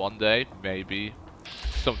mindset that one day, maybe,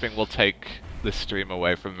 something will take this stream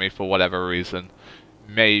away from me for whatever reason.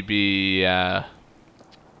 Maybe, what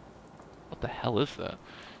the hell is that?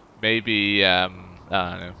 Maybe, I don't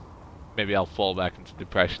know. Maybe I'll fall back into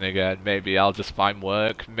depression again. Maybe I'll just find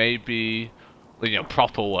work. Maybe, you know,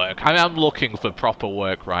 proper work. I mean, I'm looking for proper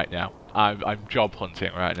work right now. I'm job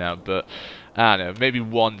hunting right now. But, I don't know, maybe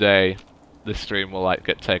one day the stream will like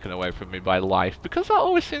get taken away from me by life, because that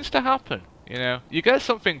always seems to happen, you know? You get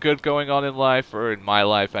something good going on in life, or in my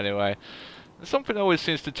life anyway, and something always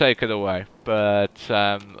seems to take it away. But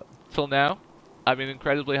till now, I've been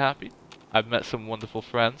incredibly happy. I've met some wonderful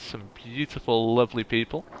friends, some beautiful, lovely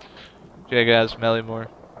people. Jay guys, Mellymore.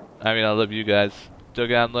 I mean, I love you guys. Doug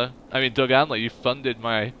Andler. I mean, Doug Andler, you funded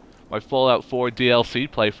my Fallout 4 DLC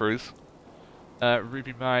playthroughs.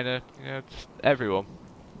 Ruby Miner, you know, just everyone.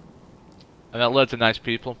 I met loads of nice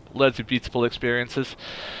people, loads of beautiful experiences,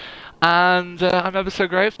 and I'm ever so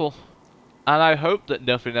grateful. And I hope that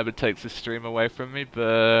nothing ever takes this stream away from me,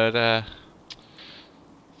 but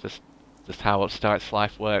just how Upstart's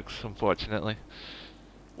life works, unfortunately.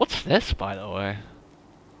 What's this, by the way?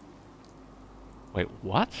 Wait,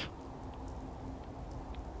 what?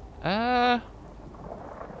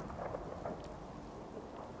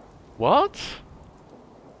 What?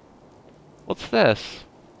 What's this?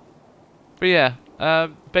 But yeah,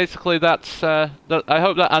 basically that's, I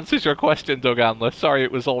hope that answers your question, Doug Andler. Sorry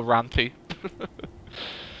it was all ranty.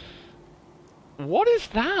 What is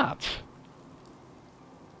that?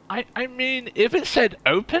 I mean, if it said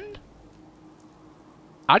open,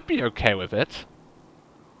 I'd be okay with it.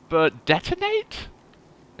 But detonate?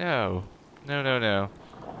 No. No, no, no.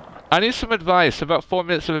 I need some advice. About 4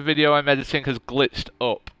 minutes of a video I'm editing has glitched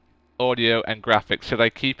up audio and graphics. Should I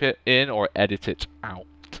keep it in or edit it out?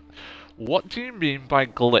 What do you mean by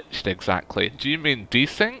glitched exactly? Do you mean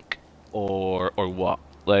desync or what?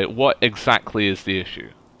 Like, what exactly is the issue?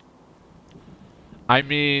 I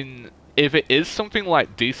mean, if it is something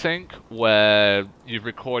like desync, where you've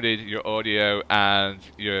recorded your audio and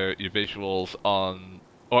your visuals on,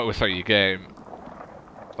 or sorry, your game,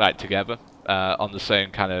 like together, on the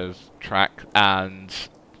same kind of track, and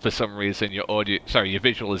for some reason your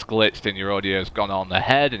visual is glitched and your audio has gone on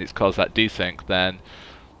ahead and it's caused that desync, then,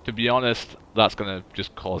 to be honest, that's going to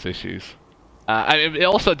just cause issues. I mean, it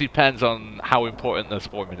also depends on how important those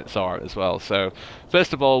 4 minutes are as well. So,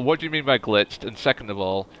 first of all, what do you mean by glitched? And second of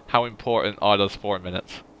all, how important are those 4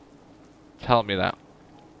 minutes? Tell me that.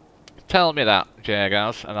 Tell me that,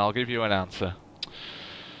 Jagaz, and I'll give you an answer.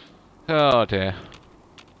 Oh dear.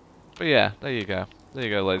 But yeah, there you go. There you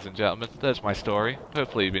go, ladies and gentlemen. There's my story.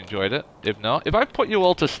 Hopefully you've enjoyed it. If not, if I put you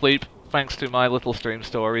all to sleep thanks to my little stream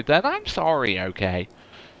story, then I'm sorry, okay?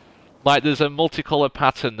 Like, there's a multicolored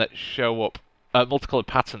pattern that show up, multicolored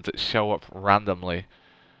patterns that show up randomly.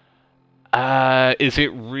 Is it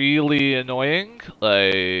really annoying?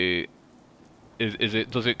 Like,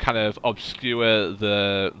 does it kind of obscure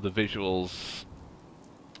the visuals,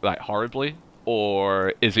 like, horribly?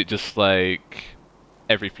 Or is it just like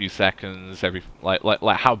every few seconds, like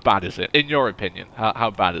how bad is it? In your opinion, how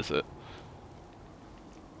bad is it?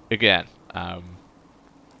 Again, I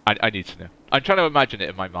need to know. I'm trying to imagine it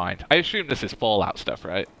in my mind. I assume this is Fallout stuff,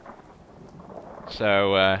 right?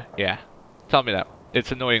 So, yeah. Tell me that.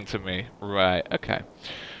 It's annoying to me. Right, okay.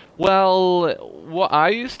 Well, what I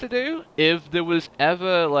used to do, if there was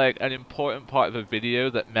ever like an important part of a video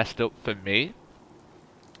that messed up for me.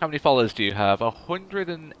 How many followers do you have?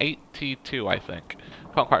 182, I think.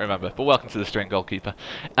 Can't quite remember, but welcome to the stream, Goalkeeper.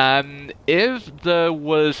 If there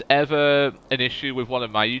was ever an issue with one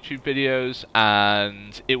of my YouTube videos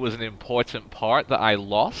and it was an important part that I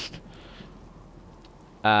lost,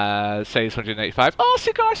 say it's 185. Oh,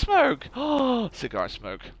 cigar smoke! Oh, cigar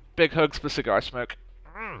smoke. Big hugs for cigar smoke.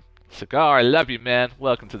 Cigar, I love you, man.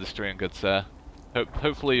 Welcome to the stream, good sir.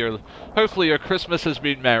 Hopefully your Christmas has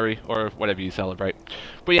been merry, or whatever you celebrate.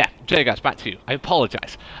 But yeah, Jay guys, back to you. I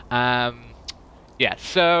apologize. Yeah,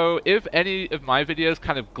 so if any of my videos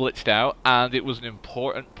kind of glitched out and it was an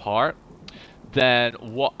important part, then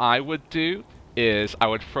what I would do is I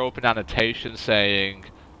would throw up an annotation saying,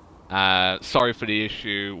 sorry for the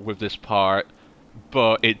issue with this part,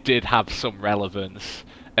 but it did have some relevance,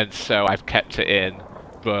 and so I've kept it in,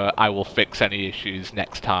 but I will fix any issues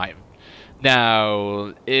next time.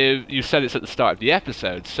 Now, if you said it's at the start of the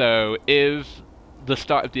episode, so if the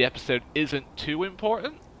start of the episode isn't too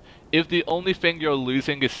important, if the only thing you're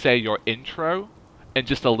losing is, say, your intro and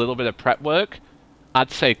just a little bit of prep work, I'd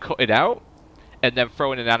say cut it out and then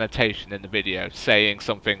throw in an annotation in the video saying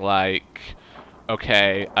something like,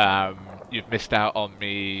 okay, you've missed out on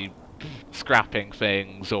me scrapping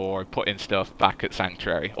things or putting stuff back at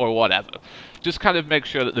Sanctuary or whatever. Just kind of make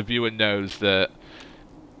sure that the viewer knows that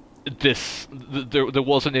there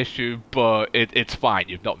was an issue, but it's fine,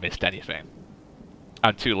 you've not missed anything.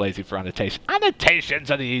 I'm too lazy for annotation. Annotations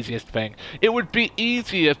are the easiest thing. It would be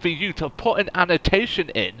easier for you to put an annotation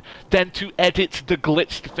in than to edit the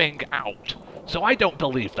glitched thing out. So I don't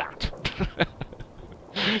believe that.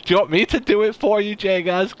 Do you want me to do it for you, Jay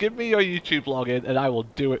guys? Give me your YouTube login and I will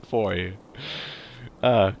do it for you.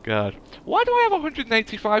 Oh god. Why do I have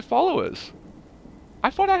 185 followers? I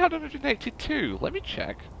thought I had 182. Let me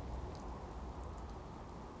check.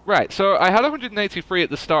 Right, so I had 183 at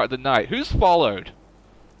the start of the night. Who's followed?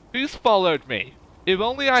 Who's followed me? If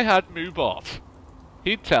only I had Moobot.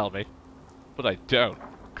 He'd tell me. But I don't,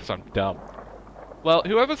 because I'm dumb. Well,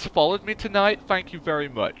 whoever's followed me tonight, thank you very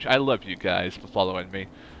much. I love you guys for following me.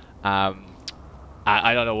 I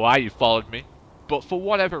don't know why you followed me, but for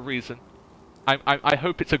whatever reason, I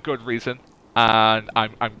hope it's a good reason, and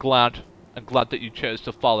I'm glad that you chose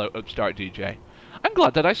to follow UpstartDJ. I'm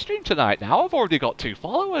glad that I streamed tonight now. I've already got 2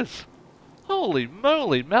 followers. Holy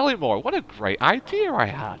moly, Mellymore, what a great idea I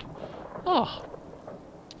had. Oh.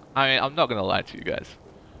 I mean, I'm not going to lie to you guys.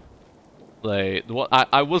 Like,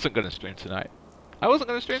 I wasn't going to stream tonight.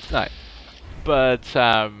 But,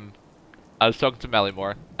 I was talking to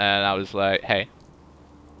Mellymore, and I was like, hey,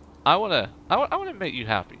 I wanna make you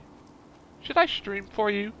happy. Should I stream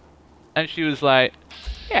for you? And she was like,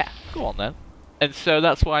 yeah, go on then. And so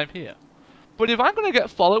that's why I'm here. But if I'm going to get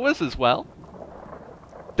followers as well,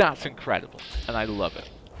 that's incredible, and I love it.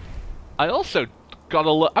 I also I'm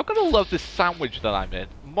gonna love this sandwich that I'm in.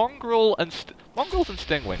 Mongrels and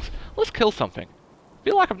stingwings. Let's kill something. I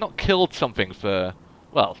feel like I've not killed something for,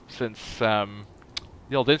 well, since the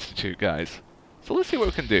old Institute guys. So let's see what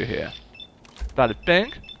we can do here. Bada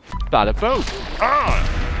bing, bada boom. Ah!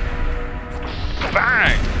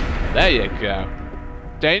 Bang! There you go.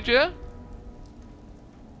 Danger?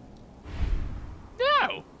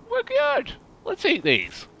 No, we're good. Let's eat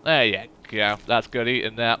these. There you go. That's good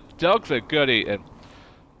eating that. Dogs are good eating.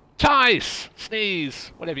 Tice!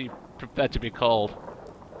 Sneeze! Whatever you prefer to be called.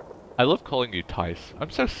 I love calling you Tice.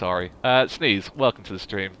 I'm so sorry. Sneeze, welcome to the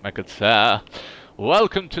stream, my good sir.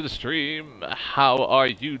 Welcome to the stream. How are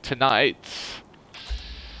you tonight?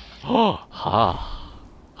 Oh,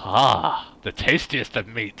 the tastiest of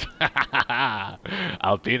meat.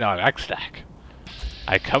 Albino Rackstack.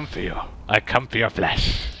 I come for you. I come for your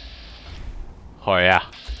flesh. Oh yeah.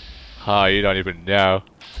 Oh, you don't even know.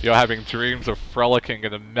 You're having dreams of frolicking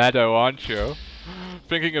in a meadow, aren't you?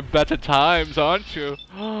 Thinking of better times, aren't you?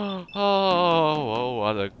 What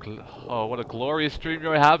a glorious dream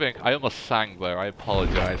you're having. I almost sang there. I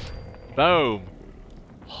apologize. Boom.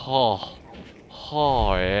 Oh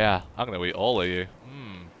yeah. I'm gonna eat all of you.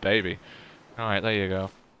 Baby. Alright, there you go.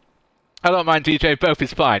 I don't mind DJ, both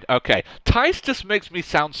is fine. Okay. Tice just makes me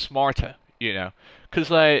sound smarter, you know. Because,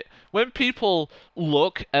 like, when people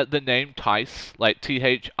look at the name Tice, like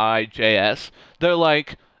T-H-I-J-S, they're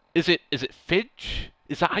like, is it Fidge?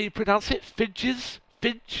 Is that how you pronounce it? Fidges?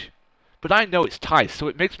 Fidge? But I know it's Tice, so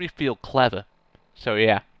it makes me feel clever. So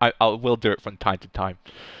yeah, I will do it from time to time.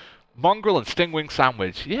 Mongrel and stingwing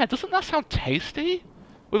sandwich. Yeah, doesn't that sound tasty?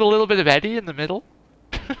 With a little bit of Eddie in the middle?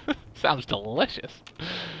 Sounds delicious.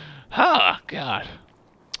 Oh, God.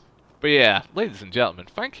 But yeah, ladies and gentlemen,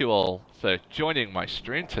 thank you all for joining my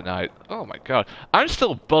stream tonight. Oh my god. I'm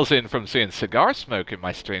still buzzing from seeing cigar smoke in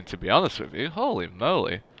my stream, to be honest with you. Holy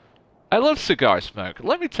moly. I love cigar smoke.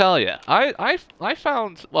 Let me tell you, I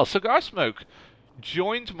found... Well, cigar smoke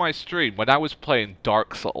joined my stream when I was playing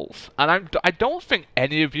Dark Souls. And I don't think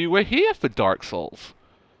any of you were here for Dark Souls.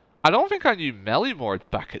 I don't think I knew Mellymore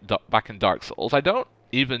back in Dark Souls. I don't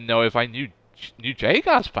even know if I knew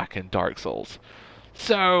Jagaz back in Dark Souls.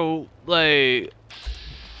 So, like,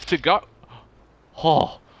 cigar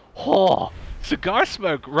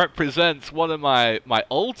smoke represents one of my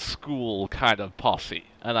old school kind of posse,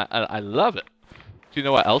 and I love it. Do you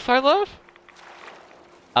know what else I love?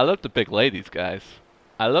 I love the big ladies, guys.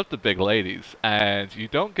 I love the big ladies, and you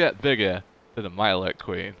don't get bigger than a Milet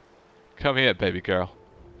Queen. Come here, baby girl.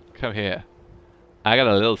 Come here. I got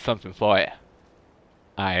a little something for you.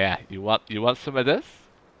 Ah, yeah. You want some of this?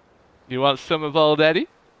 You want some of old Eddie?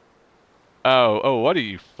 Oh, what are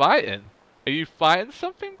you fighting? Are you fighting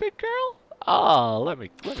something, big girl? Oh, let me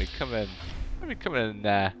come in. Let me come in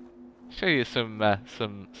and show you some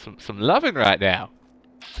loving right now.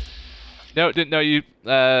 No, didn't know you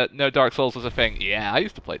know Dark Souls was a thing. Yeah, I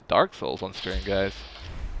used to play Dark Souls on stream, guys.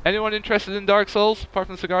 Anyone interested in Dark Souls apart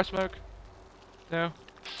from cigar smoke? No?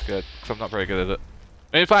 Good, because I'm not very good at it.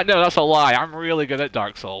 In fact, no, that's a lie. I'm really good at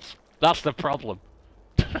Dark Souls. That's the problem.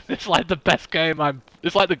 It's like the best game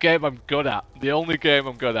it's like the game I'm good at. The only game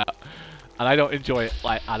I'm good at. And I don't enjoy it,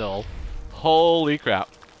 like, at all. Holy crap.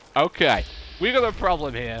 Okay, we got a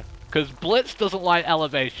problem here. Because Blitz doesn't like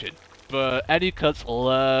elevation. But Eddie Cuts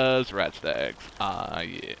loves red sticks. Ah,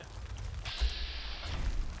 yeah.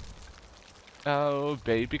 Oh,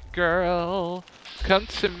 baby girl. Come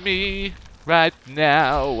to me right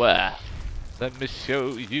now. Let me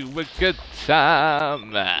show you a good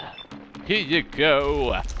time. Here you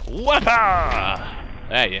go. Whopper!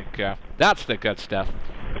 There you go. That's the good stuff.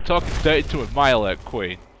 I'm talking dirty to a Milet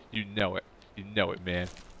Queen. You know it. You know it, man.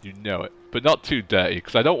 You know it. But not too dirty,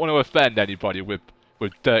 because I don't want to offend anybody with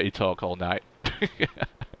dirty talk all night.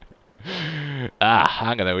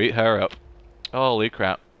 I'm gonna eat her up. Holy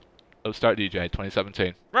crap. UpstartDJ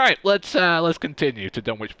 2017. Right, let's continue to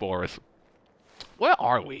Dunwich Forest. Where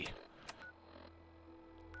are we?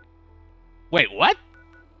 Wait, what?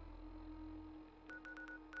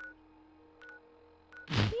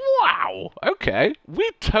 Wow! Okay, we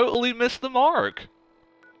totally missed the mark.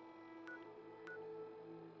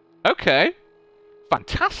 Okay.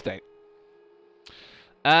 Fantastic.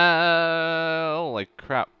 Holy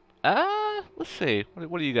crap. Let's see.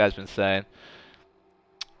 What have you guys been saying?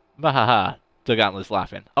 Mahaha. Doug Antler's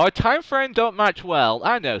laughing. Our time frame don't match well.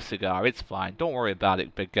 I know, Cigar. It's fine. Don't worry about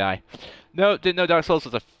it, big guy. No, didn't know Dark Souls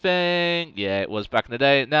was a thing. Yeah, it was back in the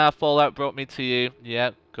day. Now Fallout brought me to you.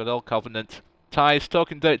 Yeah, good old Covenant. Ties,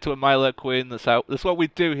 talking dirt to a Milet Queen. That's what we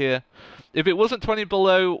do here. If it wasn't 20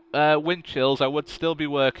 below wind chills, I would still be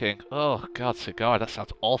working. Oh, God, Cigar, that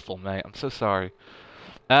sounds awful, mate. I'm so sorry.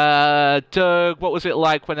 Doug, what was it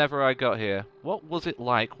like whenever I got here? What was it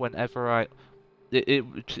like whenever I... It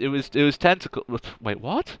was tentacle... Wait,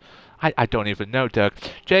 what? I don't even know, Doug.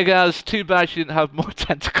 Jagaz, too bad she didn't have more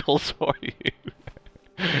tentacles for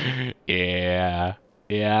you. Yeah.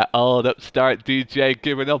 Yeah, old UpstartDJ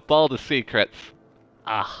giving up all the secrets.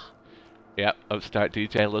 Ah. Yep,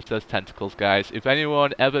 UpstartDJ loves those tentacles, guys. If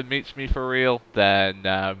anyone ever meets me for real, then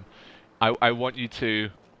I want you to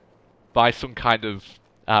buy some kind of,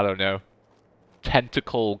 I don't know,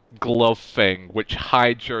 tentacle glove thing which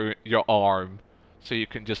hides your arm so you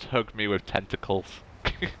can just hug me with tentacles.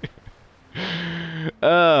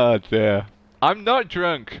 Oh dear. I'm not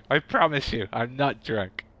drunk. I promise you, I'm not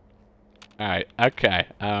drunk. Alright, okay.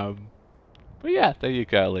 But yeah, there you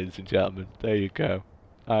go, ladies and gentlemen. There you go.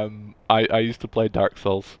 I used to play Dark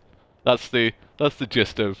Souls. That's the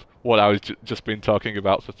gist of what I was just been talking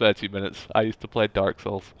about for 30 minutes. I used to play Dark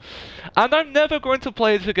Souls. And I'm never going to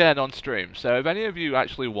play it again on stream. So if any of you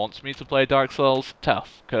actually wants me to play Dark Souls,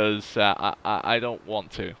 tough, because I don't want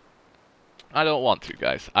to. I don't want to,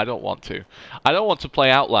 guys. I don't want to. I don't want to play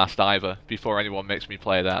Outlast either before anyone makes me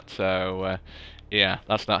play that. So yeah,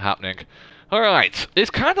 that's not happening. Alright, it's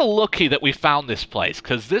kind of lucky that we found this place,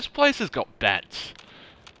 because this place has got beds.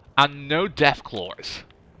 And no death claws.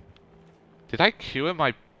 Did I cure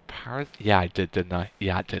my parasites? Yeah, I did, didn't I?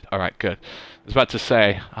 Yeah, I did. Alright, good. I was about to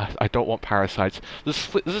say, I don't want parasites.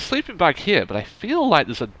 There's a sleeping bag here, but I feel like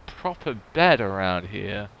there's a proper bed around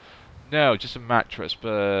here. No, just a mattress,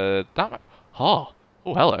 but... Oh,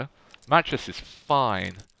 hello. Mattress is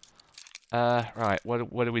fine. Right, what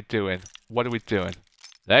are we doing? What are we doing?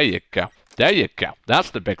 There you go. There you go. That's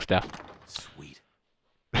the big stuff. Sweet.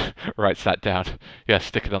 Write that down. Yeah,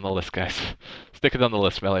 stick it on the list, guys. Stick it on the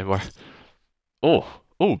list, Melly Moore. Oh,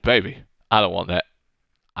 baby. I don't want that.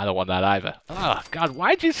 I don't want that either. Oh, God,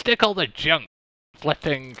 why'd you stick all the junk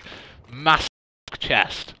flipping mask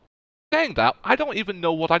chest? Saying that, I don't even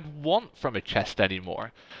know what I'd want from a chest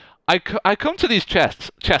anymore. I come to these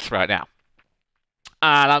chests right now,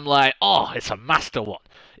 and I'm like, oh, it's a master one.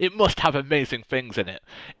 It must have amazing things in it.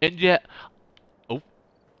 And yet, hello.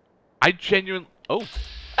 I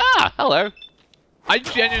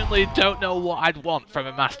genuinely don't know what I'd want from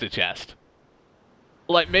a master chest.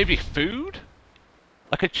 Like, maybe food?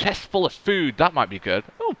 Like a chest full of food, that might be good.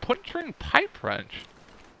 Oh, puncturing pipe wrench.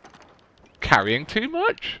 Carrying too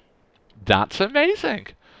much? That's amazing.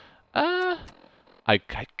 I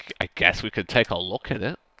guess we could take a look at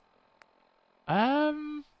it.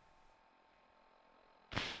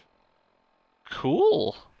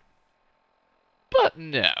 Cool. But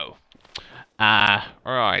no.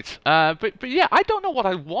 Right. But yeah, I don't know what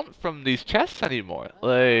I want from these chests anymore.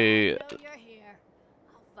 Like... You're here.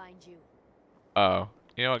 I'll find you. Oh.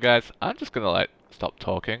 You know what, guys? I'm just gonna, like, stop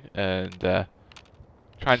talking and, try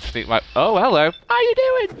and sneak my... Oh, hello. How you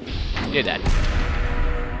doing? You're dead.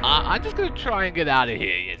 I'm just gonna try and get out of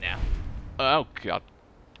here, you know. Oh, God.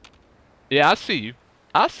 Yeah, I see you.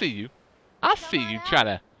 I see you. I see you trying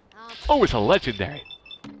to... Oh, it's a legendary.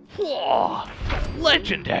 Whoa!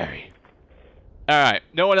 Legendary! Alright,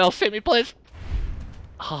 no one else see me, please?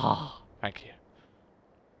 Ah, thank you.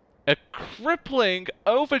 A crippling,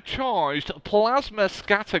 overcharged plasma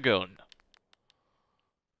scattergun.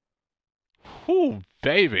 Whew,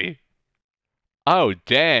 baby. Oh,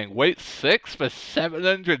 dang. Weight 6 for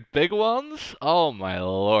 700 big ones? Oh, my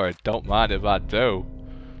lord. Don't mind if I do.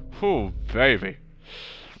 Whew, baby.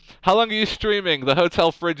 How long are you streaming? The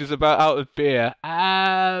hotel fridge is about out of beer.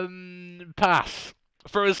 Pass.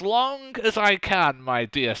 For as long as I can, my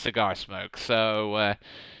dear Cigar Smoke. So,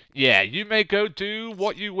 yeah, you may go do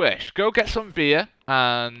what you wish. Go get some beer,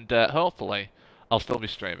 and hopefully I'll still be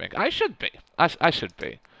streaming. I should be. I should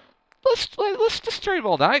be. Let's just stream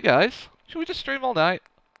all night, guys. Should we just stream all night?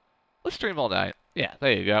 Let's stream all night. Yeah,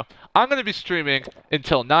 there you go. I'm going to be streaming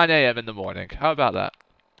until 9 AM in the morning. How about that?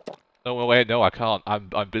 No, wait, no, I can't.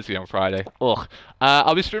 I'm busy on Friday. Ugh.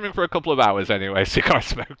 I'll be streaming for a couple of hours anyway, Cigar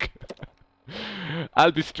Smoke.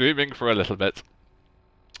 I'll be streaming for a little bit.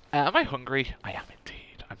 Am I hungry? I am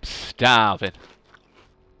indeed. I'm starving.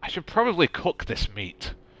 I should probably cook this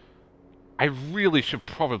meat. I really should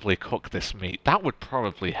probably cook this meat. That would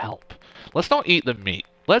probably help. Let's not eat the meat.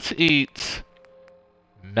 Let's eat...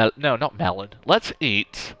 No, not melon. Let's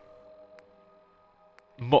eat...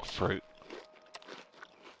 mut fruit.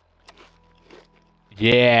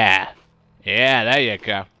 Yeah. Yeah, there you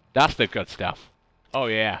go. That's the good stuff. Oh,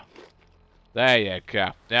 yeah. There you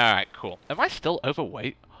go. Alright, cool. Am I still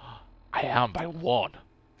overweight? I am by 1.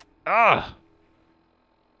 Ugh.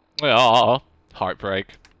 Oh, heartbreak.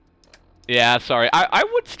 Yeah, sorry. I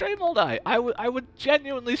would stream all night. I would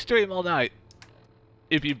genuinely stream all night.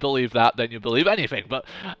 If you believe that, then you believe anything. But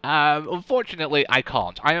unfortunately, I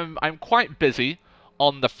can't. I'm quite busy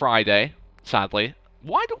on the Friday, sadly.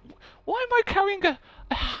 Why am I carrying a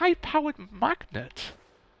high-powered magnet?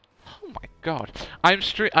 Oh my god.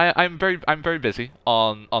 I'm very busy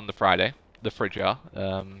on the Friday, the fridge are.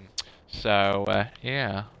 So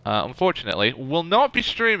yeah. Unfortunately, will not be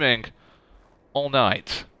streaming all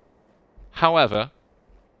night. However,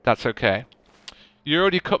 that's okay. You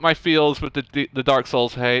already cut my feels with the Dark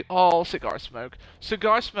Souls hate. Oh, Cigar Smoke.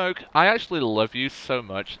 Cigar Smoke, I actually love you so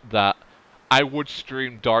much that I would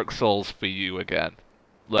stream Dark Souls for you again.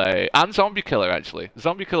 Like, and Zombie Killer, actually.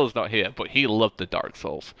 Zombie Killer's not here, but he loved the Dark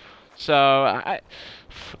Souls. So, I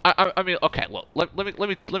mean, okay, look, let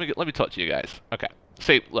me talk to you guys. Okay,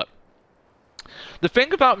 see, look. The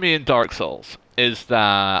thing about me in Dark Souls is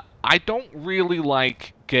that I don't really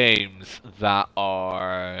like games that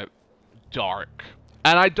are dark.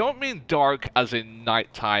 And I don't mean dark as in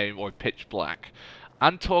nighttime or pitch black.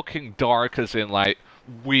 I'm talking dark as in, like,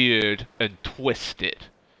 weird and twisted.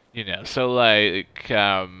 You know, so, like,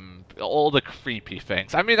 all the creepy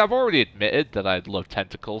things. I mean, I've already admitted that I love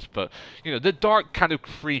tentacles, but, you know, the dark kind of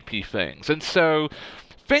creepy things. And so,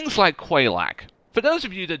 things like Quelaag. For those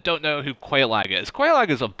of you that don't know who Quelaag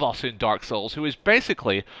is a boss in Dark Souls who is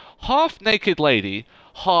basically half-naked lady,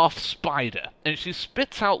 half-spider. And she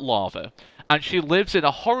spits out lava, and she lives in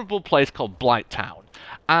a horrible place called Blighttown.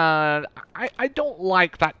 And I don't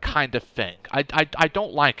like that kind of thing. I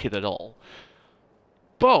don't like it at all.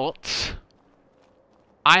 But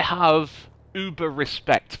I have uber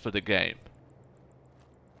respect for the game.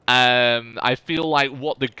 I feel like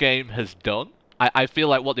what the game has done, I feel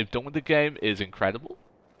like what they've done with the game is incredible.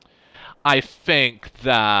 I think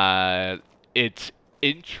that it's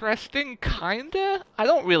interesting, kinda. I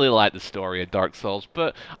don't really like the story of Dark Souls,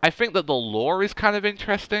 but I think that the lore is kind of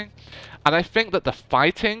interesting. And I think that the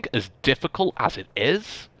fighting, as difficult as it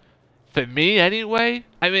is, for me anyway,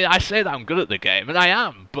 I mean, I say that I'm good at the game, and I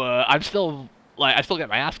am, but I'm still, like, I still get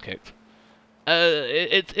my ass kicked.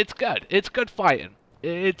 It's good. It's good fighting.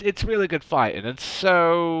 It's really good fighting. And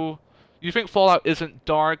so, you think Fallout isn't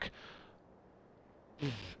dark?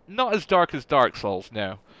 Not as dark as Dark Souls,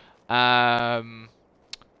 no.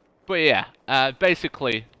 But yeah,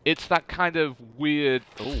 basically, it's that kind of weird...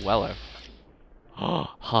 Oh, hello.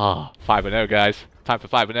 Oh, 5-0, guys. Time for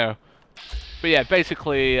 5-0. But yeah,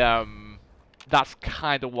 basically, that's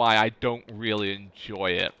kind of why I don't really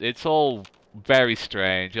enjoy it. It's all very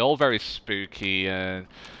strange, all very spooky, and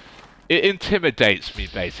it intimidates me,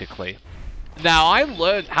 basically. Now, I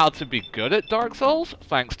learned how to be good at Dark Souls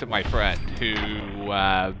thanks to my friend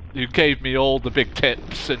who gave me all the big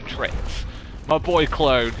tips and tricks. My boy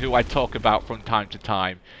Clone, who I talk about from time to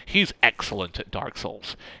time, he's excellent at Dark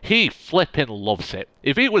Souls. He flippin' loves it.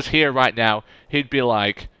 If he was here right now, he'd be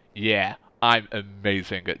like, yeah, I'm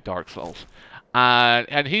amazing at Dark Souls.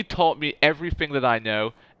 And he taught me everything that I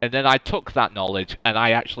know, and then I took that knowledge and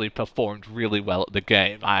I actually performed really well at the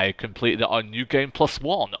game. I completed it on New Game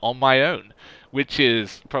 +1 on my own, which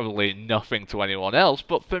is probably nothing to anyone else,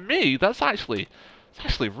 but for me, it's actually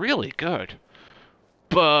really good.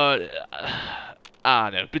 But, I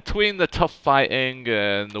don't know, between the tough fighting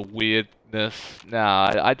and the weirdness,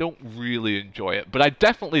 nah, I don't really enjoy it. But I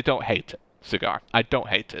definitely don't hate it, Cigar. I don't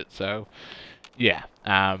hate it, so, yeah.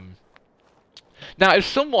 Now, if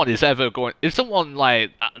someone is ever going... If someone,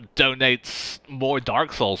 like, donates more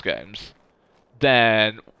Dark Souls games,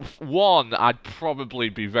 then, one, I'd probably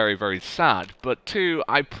be very, very sad. But two,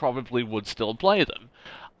 I probably would still play them.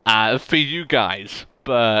 For you guys.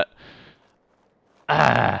 But...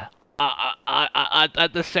 at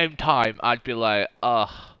the same time, I'd be like, ugh,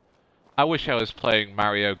 I wish I was playing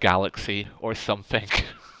Mario Galaxy or something.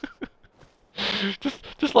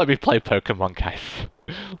 just let me play Pokemon, guys.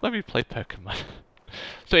 Let me play Pokemon.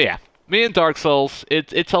 So yeah, me and Dark Souls,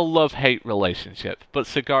 it's a love-hate relationship. But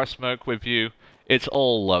Cigar Smoke with you, it's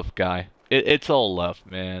all love, guy. It's all love,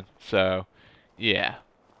 man. So, yeah.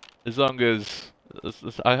 As long as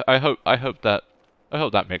I hope that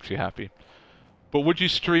makes you happy. But would you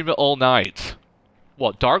stream it all night?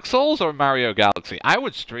 What, Dark Souls or Mario Galaxy? I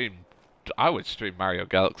would stream Mario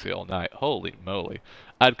Galaxy all night. Holy moly.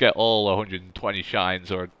 I'd get all 120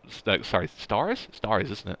 shines or, sorry, stars?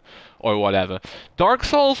 Stars, isn't it? Or whatever. Dark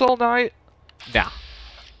Souls all night? Nah.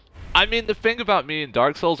 I mean, the thing about me in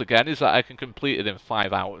Dark Souls, again, is that I can complete it in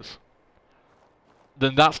 5 hours.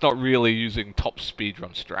 Then that's not really using top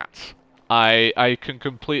speedrun strats. I can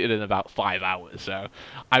complete it in about 5 hours, so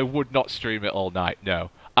I would not stream it all night, no.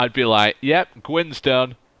 I'd be like, yep, Gwyn's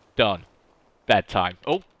done. Done. Bedtime.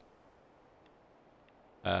 Oh.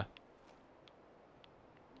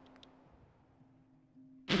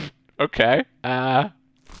 Okay. Hey,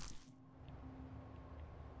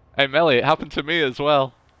 Melly, it happened to me as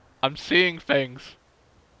well. I'm seeing things.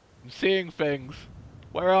 I'm seeing things.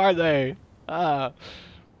 Where are they? But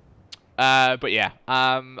yeah,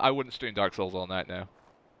 I wouldn't stream Dark Souls all night now.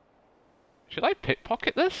 Should I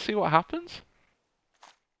pickpocket this? See what happens?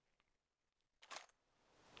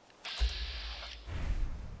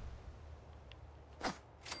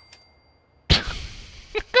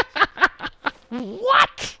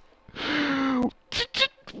 What?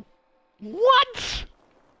 What?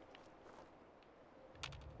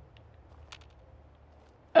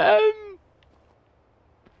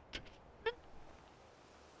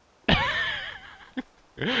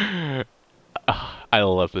 I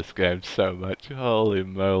love this game so much. Holy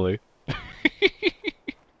moly.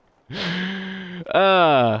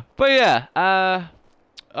 But yeah, I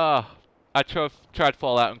tried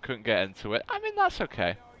Fallout and couldn't get into it. I mean, that's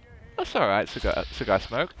okay. That's alright, Cigar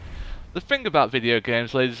Smoke. The thing about video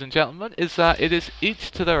games, ladies and gentlemen, is that it is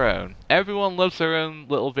each to their own. Everyone loves their own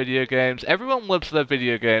little video games. Everyone loves their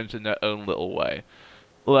video games in their own little way.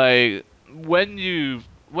 Like, when you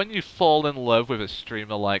fall in love with a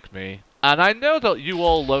streamer like me, and I know that you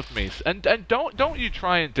all love me, and don't you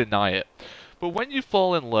try and deny it, but when you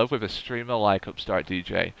fall in love with a streamer like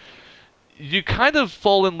UpstartDJ, you kind of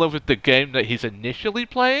fall in love with the game that he's initially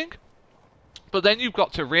playing, but then you've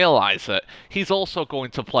got to realize that he's also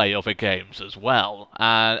going to play other games as well,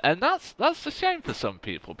 and that's a shame for some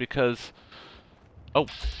people, because... Oh,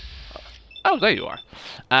 there you are.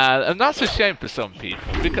 And that's a shame for some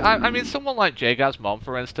people. Because I mean, someone like Jagaz's mom,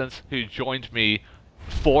 for instance, who joined me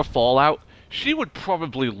for Fallout, she would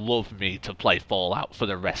probably love me to play Fallout for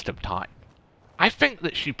the rest of time. I think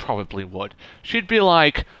that she probably would. She'd be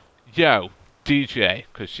like, yo, DJ,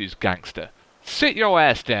 because she's gangster, sit your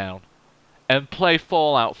ass down and play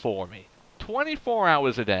Fallout for me. 24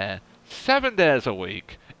 hours a day, 7 days a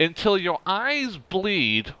week, until your eyes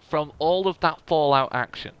bleed from all of that Fallout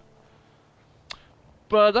action.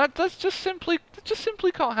 But that just simply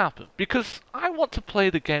can't happen, because I want to play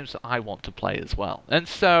the games that I want to play as well. And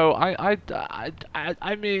so I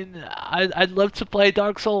mean, I'd love to play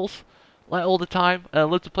Dark Souls like all the time. I'd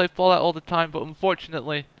love to play Fallout all the time, but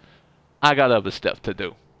unfortunately, I got other stuff to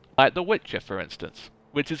do. Like The Witcher, for instance,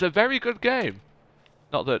 which is a very good game.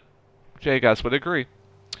 Not that Jgas would agree.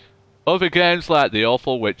 Other games like the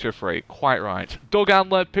awful Witcher 3. Quite right. Doug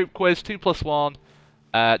Andler, Poop Quiz, 2 plus 1,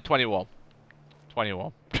 21.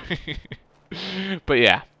 21. But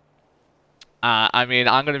yeah. I mean,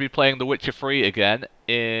 I'm going to be playing The Witcher 3 again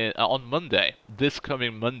on Monday. This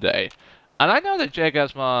coming Monday. And I know that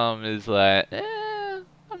Jgas' mom is like,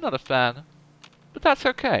 I'm not a fan. But that's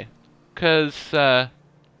okay. Because, oh,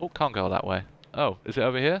 can't go that way. Oh, is it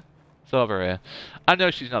over here? It's over here. I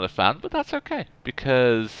know she's not a fan, but that's okay.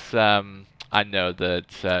 Because I know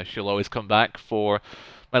that she'll always come back for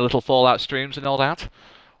my little Fallout streams and all that.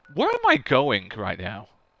 Where am I going right now?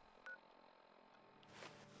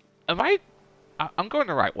 I'm going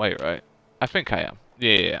the right way, right? I think I am.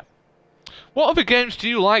 Yeah. What other games do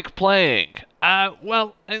you like playing?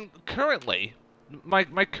 Well, and currently,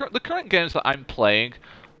 the current games that I'm playing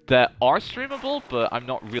that are streamable, but I'm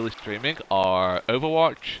not really streaming, are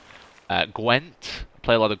Overwatch, Gwent. I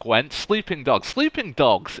play a lot of Gwent. Sleeping Dogs. Sleeping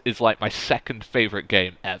Dogs is like my second favorite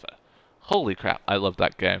game ever. Holy crap, I love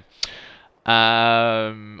that game.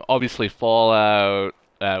 Obviously Fallout,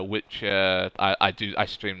 Witcher. I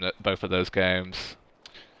stream both of those games.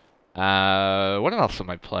 What else am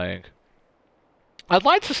I playing? I'd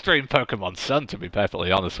like to stream Pokemon Sun, to be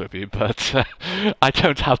perfectly honest with you, but I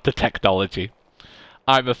don't have the technology.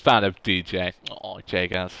 I'm a fan of DJ. Oh,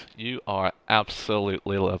 Jgas, you are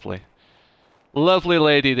absolutely lovely. Lovely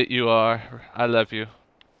lady that you are. I love you.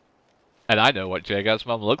 And I know what Jgas'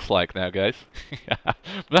 mum looks like now, guys.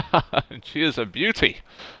 She is a beauty.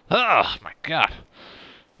 Oh, my God.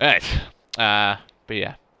 Right. But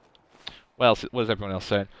yeah. What was everyone else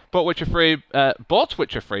saying? Bought Witcher 3,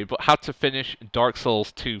 but had to finish Dark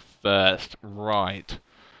Souls 2 first. Right.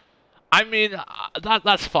 I mean,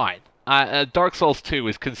 that's fine. Dark Souls 2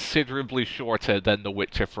 is considerably shorter than The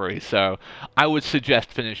Witcher 3, so I would suggest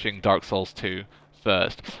finishing Dark Souls 2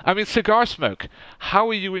 first. I mean, Cigar Smoke, how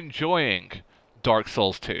are you enjoying Dark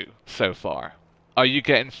Souls 2 so far? Are you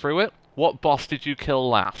getting through it? What boss did you kill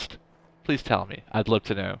last? Please tell me. I'd love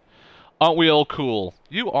to know. Aren't we all cool?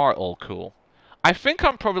 You are all cool. I think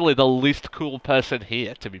I'm probably the least cool person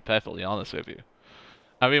here, to be perfectly honest with you.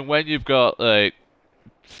 I mean, when you've got, like,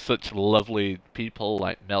 such lovely people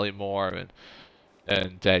like Mellymore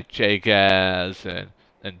and Jgaz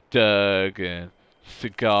and Doug and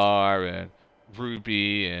Cigar and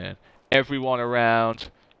Ruby and everyone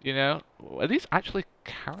around, you know? Are these actually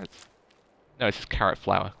carrots? No, it's just carrot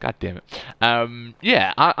flour. God damn it.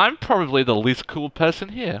 Yeah, I'm probably the least cool person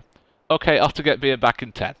here. Okay, off to get beer back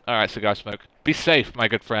in 10. Alright, Cigar Smoke. Be safe, my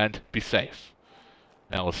good friend. Be safe.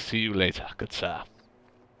 Now we'll see you later, good sir.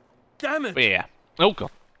 Damn it! But yeah. Oh,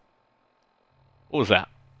 God. What was that?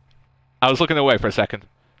 I was looking away for a second.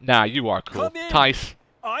 Nah, you are cool. Tice.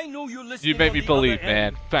 I know you're listening. You made me believe,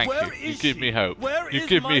 man. Thank you. You give me hope. You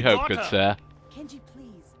give me hope, good sir. Kenji,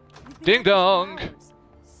 please. Ding dong!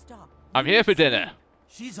 Stop. I'm here for dinner.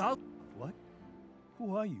 She's out. What?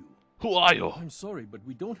 Who are you? Who are you? I'm sorry, but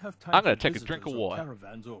we don't have time. I'm gonna for take a drink of visitors or water.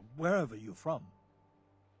 Caravans or wherever you're from.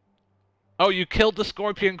 Oh, you killed the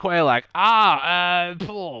scorpion Quailak.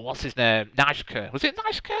 What's his name? Nashka. Was it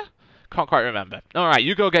Nashka? Can't quite remember. Alright,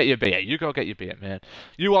 you go get your beer. You go get your beer, man.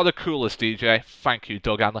 You are the coolest, DJ. Thank you,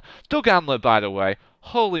 Doug Andler. Doug Andler, by the way,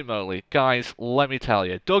 holy moly. Guys, let me tell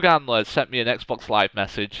you. Doug Andler sent me an Xbox Live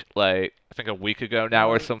message, like, I think a week ago now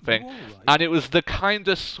or something. Right. And it was the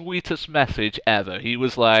kindest, sweetest message ever. He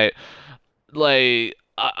was like,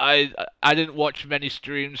 I didn't watch many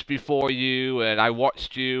streams before you, and I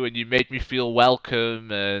watched you, and you made me feel welcome,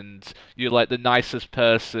 and you're like the nicest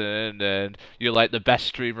person, and you're like the best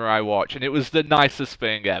streamer I watch, and it was the nicest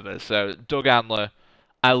thing ever. So, Doug Andler,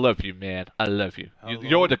 I love you, man. I love you.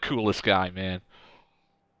 You're the coolest guy, man.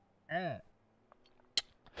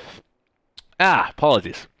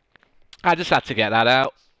 Apologies. I just had to get that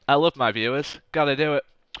out. I love my viewers. Gotta do it.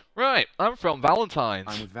 Right, I'm from Valentine's.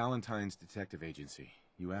 I'm with Valentine's Detective Agency.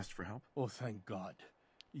 You asked for help? Oh, thank God.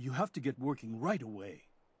 You have to get working right away.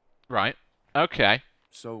 Right. Okay.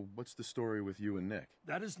 So, what's the story with you and Nick?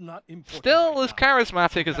 That is not important. Still right as now.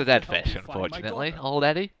 charismatic as a You dead have to help fish, me find my unfortunately, daughter. old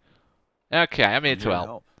Eddie. Okay, I'm here I'm to here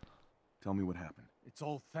help. Tell me what happened. It's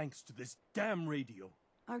all thanks to this damn radio.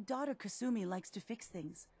 Our daughter Kasumi likes to fix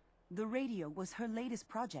things. The radio was her latest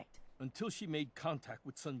project. Until she made contact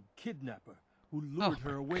with some kidnapper who lured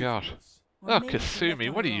her away God. from us. Or Oh, maybe she left Kasumi,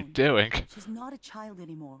 on what are her you own. doing? She's not a child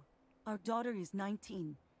anymore. Our daughter is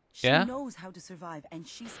 19. She Yeah? knows how to survive, and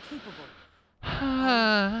she's capable. That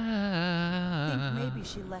I think maybe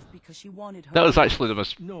she left because she wanted her. was own. actually the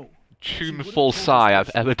most No. She would've tuneful told us sigh what I've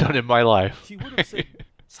she ever wanted. done in my life. She would have said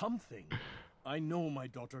something. I know my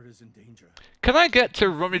daughter is in danger. Can I get to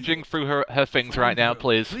rummaging through her things right Find now, her,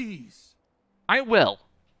 please? Please. I will.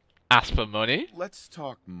 Ask for money. Let's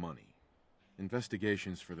talk money.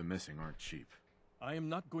 Investigations for the missing aren't cheap. I am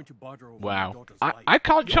not going to barter over Wow. my daughter's I- life. I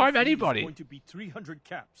can't Your charm fee is anybody. going to be 300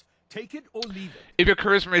 caps. Take it or leave it. If your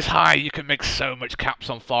charisma is high, you can make so much caps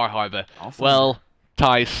on Far Harbor. I'll find Well, her.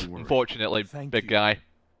 Tice, Don't worry. unfortunately, Thank big you. guy.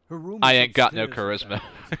 Her room I is ain't got no upstairs in the charisma.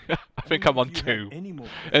 back. I think Only I'm on if you 2. have any more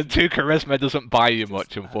And questions. 2 charisma doesn't buy you Just much,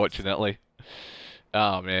 ask. unfortunately.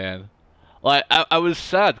 Oh, man. Like, I was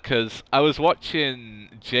sad because I was watching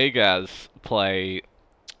Jagaz play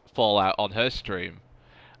Fallout on her stream.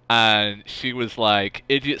 And she was like,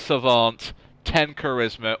 Idiot Savant, 10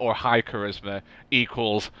 charisma or high charisma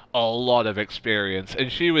equals a lot of experience.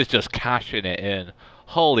 And she was just cashing it in.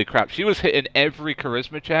 Holy crap. She was hitting every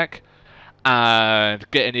charisma check. And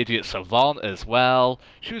getting Idiot Savant as well.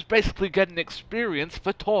 She was basically getting experience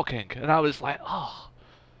for talking. And I was like,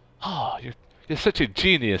 you're such a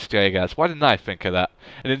genius, Jagaz. Why didn't I think of that?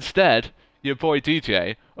 And instead, your boy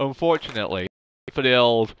DJ, unfortunately, for the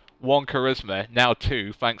old 1 charisma, now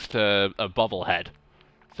 2, thanks to a bobblehead.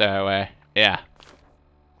 So, yeah.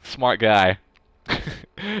 Smart guy.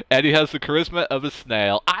 Eddie has the charisma of a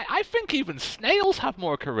snail. I think even snails have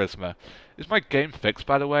more charisma. Is my game fixed,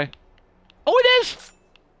 by the way? Oh, it is!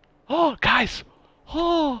 Oh, guys!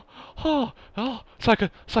 It's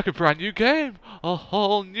like a brand new game. A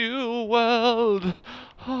whole new world.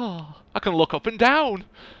 Oh, I can look up and down.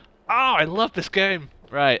 Oh, I love this game.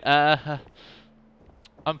 Right, I'm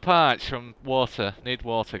parched from water. Need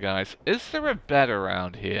water, guys. Is there a bed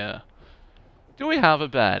around here? Do we have a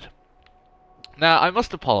bed? Now, I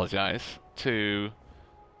must apologize to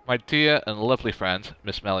my dear and lovely friend,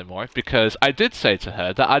 Miss Mellymore, because I did say to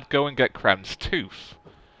her that I'd go and get Krem's tooth.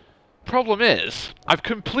 Problem is, I've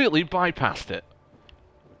completely bypassed it.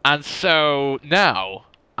 And so, now,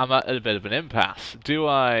 I'm at a bit of an impasse. Do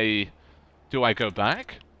I go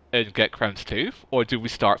back and get Krem's tooth, or do we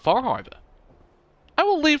start Far Harbor? I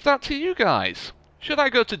will leave that to you guys. Should I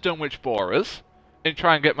go to Dunwich Borers and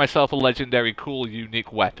try and get myself a legendary, cool,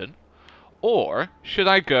 unique weapon? Or should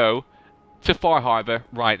I go to Far Harbor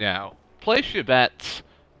right now? Place your bets.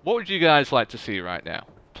 What would you guys like to see right now?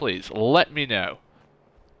 Please, let me know.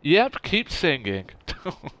 Yep, keep singing.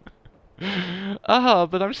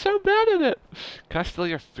 But I'm so bad at it. Can I steal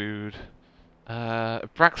your food?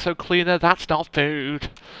 Braxo cleaner, that's not food.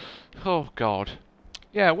 Oh, God.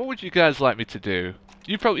 Yeah, what would you guys like me to do?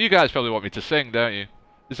 You guys probably want me to sing, don't you?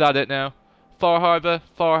 Is that it now? Far Harbor?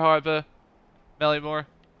 Far Harbor? Mellymore?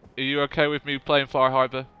 Are you okay with me playing Far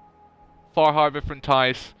Harbor? Far Harbor from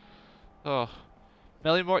Tice. Oh.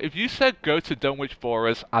 Mellymore, if you said go to Dunwich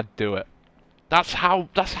Borers, I'd do it. That's how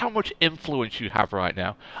much influence you have right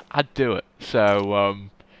now. I'd do it. So,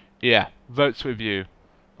 yeah, votes with you.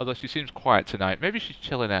 Although she seems quiet tonight. Maybe she's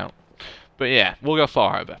chilling out. But yeah, we'll go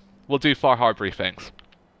Far Harbor. We'll do Far Harbor things.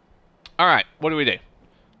 Alright, what do we do?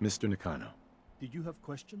 Mr. Nakano. Did you have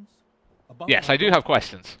questions? About Yes, my I do daughter? have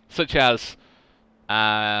questions. Such as,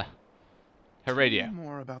 her radio. Tell me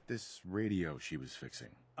more about this radio she was fixing.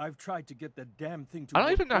 I've tried to get that damn thing to I don't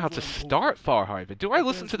work even know how over to and over. start Far Harbor. Do I But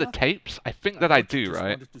listen there's to the nothing. tapes? I think that I thought you do, just right?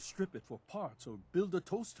 wanted to strip it for parts or build a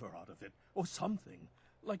toaster out of it or something,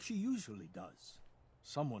 like she usually does.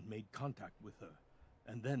 Someone made contact with her,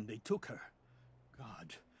 and then they took her.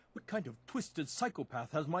 God, what kind of twisted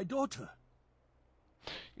psychopath has my daughter?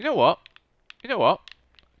 You know what? You know what?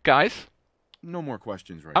 Guys, No more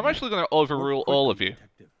questions right I'm now. actually going to overrule Work all of quickly, you.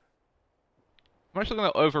 detective. I'm actually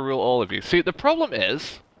going to overrule all of you. See, the problem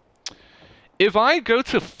is, if I go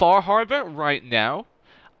to Far Harbor right now,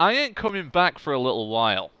 I ain't coming back for a little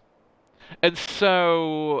while. And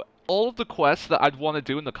so, all of the quests that I'd want to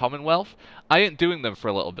do in the Commonwealth, I ain't doing them for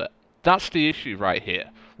a little bit. That's the issue right here.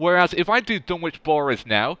 Whereas, if I do Dunwich Borers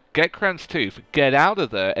now, get Krem's Tooth, get out of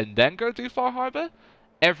there, and then go do Far Harbor,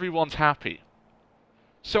 everyone's happy.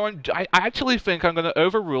 So I actually think I'm going to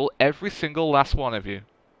overrule every single last one of you.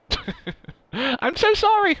 I'm so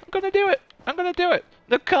sorry. I'm going to do it. I'm gonna do it.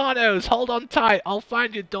 Nakanos, hold on tight. I'll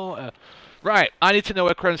find your daughter. Right, I need to know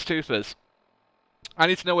where Crone's Tooth is. I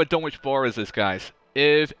need to know where Dunwich Boris is, guys.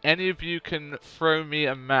 If any of you can throw me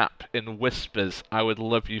a map in whispers, I would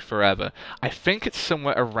love you forever. I think it's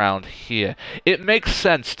somewhere around here. It makes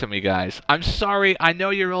sense to me, guys. I'm sorry, I know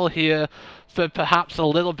you're all here for perhaps a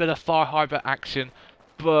little bit of Far Harbor action,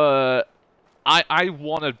 but I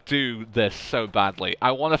want to do this so badly.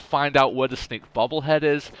 I want to find out where the Sneak Bobblehead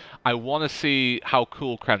is. I want to see how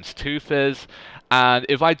cool Crone's Tooth is. And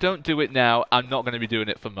if I don't do it now, I'm not going to be doing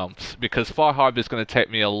it for months, because Far Harbor is going to take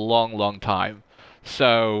me a long, long time.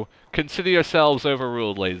 So, consider yourselves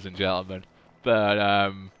overruled, ladies and gentlemen.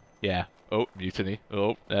 But, yeah. Oh, mutiny.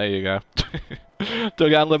 Oh, there you go.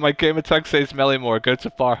 Doug Andler, my gamer tag says Mellymore, go to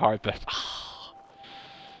Far Harbor.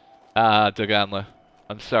 Doug Andler.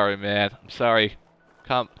 I'm sorry, man. I'm sorry.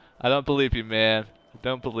 I don't believe you, man. I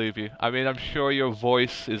don't believe you. I mean, I'm sure your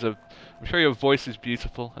voice is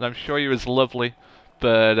beautiful, and I'm sure you're as lovely,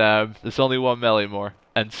 but there's only one Mellymore,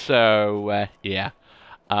 and so yeah,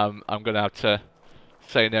 I'm gonna have to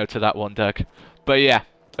say no to that one, Doug. But yeah,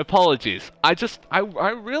 apologies. I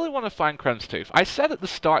really want to find Crone's Tooth. I said at the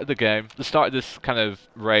start of the game, the start of this kind of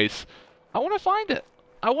race, I want to find it.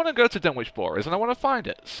 I want to go to Dunwich Boris, and I want to find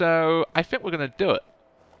it. So I think we're gonna do it.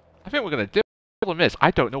 I think we're gonna do it. The problem is,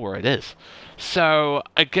 I don't know where it is. So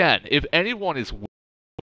again, if anyone is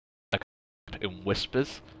in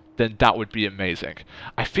whispers, then that would be amazing.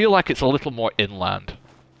 I feel like it's a little more inland.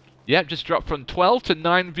 Yep, just dropped from 12 to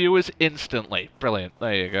 9 viewers instantly. Brilliant.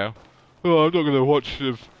 There you go. Oh, I'm not gonna watch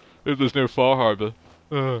if there's no Far Harbor.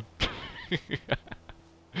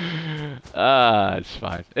 It's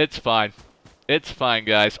fine. It's fine. It's fine,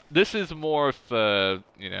 guys. This is more for,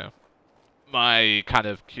 you know, my kind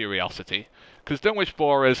of curiosity. Because Dunwich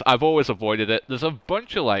Boris, I've always avoided it. There's a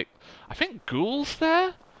bunch of, like, I think ghouls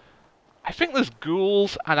there? I think there's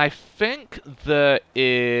ghouls, and I think there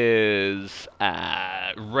is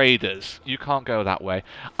raiders. You can't go that way.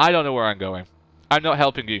 I don't know where I'm going. I'm not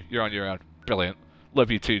helping you. You're on your own. Brilliant.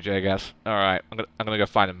 Love you too, Jay, guys. Alright, I'm gonna go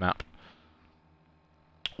find a map.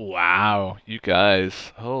 Wow, you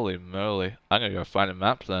guys. Holy moly. I'm gonna go find a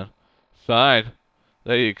map then. Fine.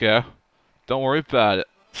 There you go. Don't worry about it.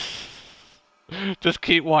 Just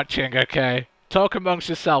keep watching, okay? Talk amongst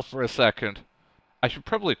yourself for a second. I should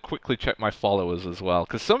probably quickly check my followers as well,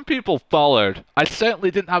 because some people followed. I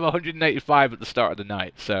certainly didn't have 185 at the start of the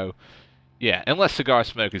night, so yeah, unless Cigar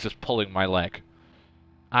Smoke is just pulling my leg.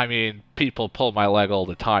 I mean, people pull my leg all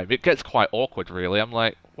the time. It gets quite awkward, really. I'm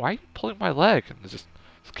like, why are you pulling my leg? And just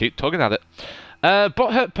keep tugging at it.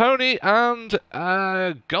 Butthurt Pony and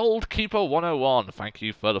Goldkeeper 101, thank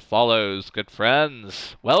you for the follows, good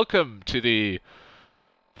friends. Welcome to the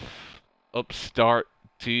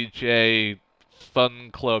UpstartDJ Fun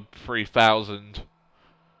Club 3000.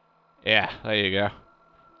 Yeah, there you go.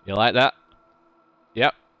 You like that?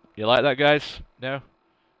 Yep. You like that, guys? No?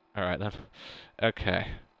 Alright then. Okay.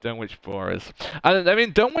 Dunwich Boris. I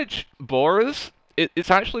mean, Dunwich Boris,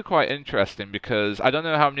 it's actually quite interesting because I don't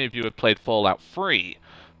know how many of you have played Fallout 3,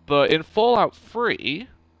 but in Fallout 3,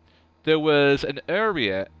 there was an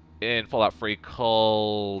area in Fallout 3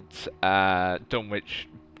 called Dunwich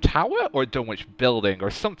Tower or Dunwich Building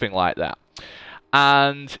or something like that.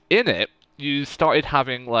 And in it, you started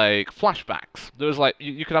having, like, flashbacks. There was, like,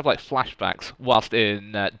 you could have, like, flashbacks whilst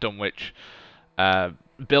in Dunwich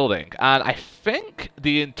Building. And I think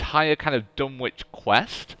the entire kind of Dunwich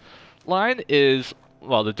quest line is,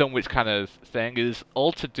 well, the Dunwich kind of thing is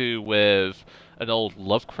all to do with an old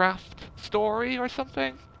Lovecraft story or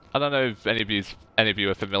something. I don't know if any of you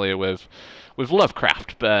are familiar with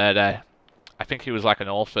Lovecraft, but I think he was like an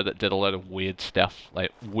author that did a lot of weird stuff,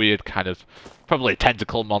 like weird kind of, probably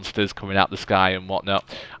tentacle monsters coming out the sky and whatnot.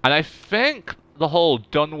 And I think the whole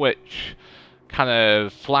Dunwich kind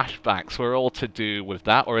of flashbacks were all to do with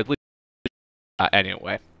that, or at least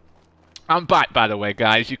anyway. I'm back, by the way,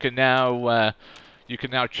 guys. You can now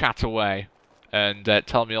chat away and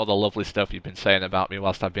tell me all the lovely stuff you've been saying about me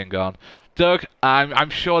whilst I've been gone. Doug,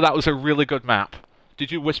 I'm sure that was a really good map.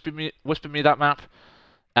 Did you whisper me that map?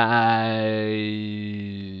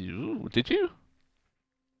 Ooh, did you?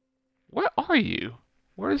 Where are you?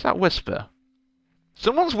 Where is that whisper?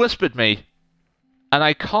 Someone's whispered me, and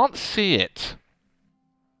I can't see it.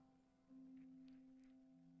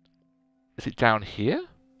 Is it down here?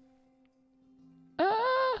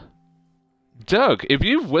 Doug, if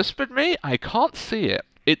you've whispered me, I can't see it.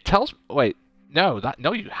 It tells... Wait, no,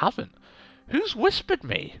 you haven't. Who's whispered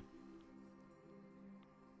me?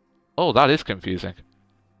 Oh, that is confusing.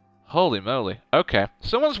 Holy moly. Okay,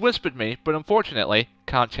 someone's whispered me, but unfortunately,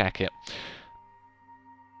 can't check it.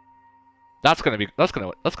 That's gonna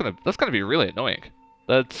be really annoying.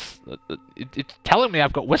 It's telling me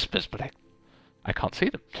I've got whispers, but I can't see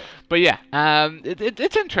them. But yeah,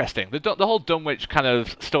 it's interesting. The whole Dunwich kind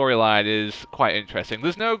of storyline is quite interesting.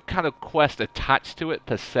 There's no kind of quest attached to it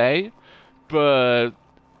per se, but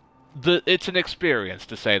it's an experience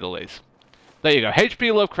to say the least. There you go.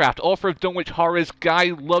 H.P. Lovecraft, author of Dunwich Horrors.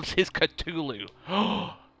 Guy loves his Cthulhu.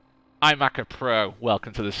 iMac Pro,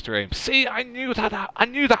 welcome to the stream. See, I knew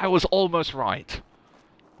that I was almost right.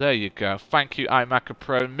 There you go. Thank you, iMac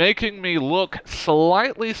Pro, making me look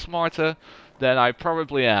slightly smarter than I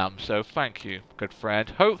probably am. So thank you, good friend.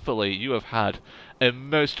 Hopefully you have had a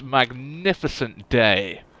most magnificent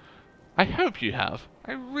day. I hope you have.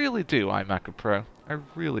 I really do, iMac Pro. I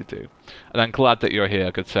really do. And I'm glad that you're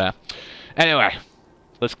here, good sir. Anyway,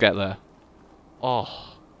 let's get there.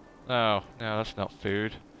 Oh, no, that's not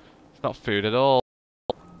food. It's not food at all.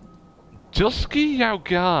 Dusky Yao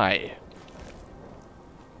Guy.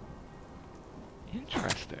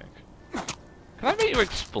 Interesting. Can I make you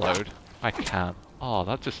explode? I can. Oh,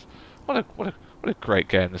 that just what a great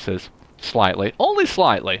game this is. Slightly, only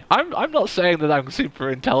slightly. I'm not saying that I'm super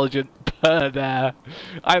intelligent, but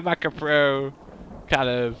iMac Pro kind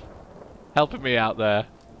of helping me out there.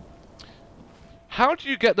 How do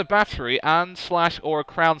you get the battery and / or a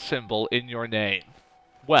crown symbol in your name?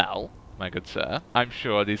 Well, my good sir, I'm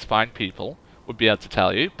sure these fine people would be able to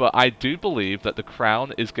tell you, but I do believe that the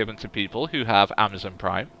crown is given to people who have Amazon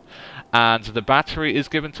Prime, and the battery is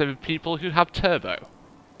given to people who have Turbo.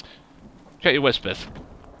 Check your whispers.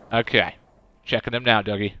 Okay. Checking them now,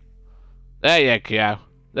 Dougie. There you go.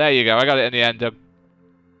 There you go. I got it in the end, Doug.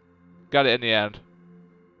 Got it in the end.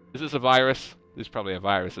 Is this a virus? This is probably a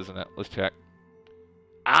virus, isn't it? Let's check.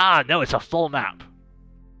 Ah, no, it's a full map.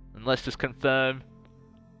 And let's just confirm.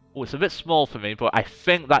 Oh, it's a bit small for me, but I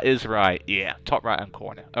think that is right. Yeah, top right-hand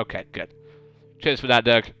corner. Okay, good. Cheers for that,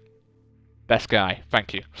 Doug. Best guy.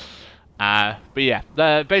 Thank you. But yeah,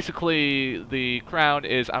 basically the crown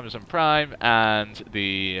is Amazon Prime and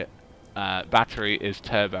the battery is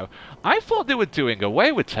Turbo. I thought they were doing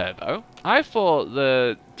away with Turbo. I thought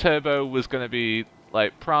the Turbo was going to be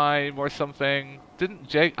like Prime or something. Didn't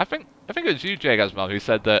Jake? I think it was you, Jake Asmal, who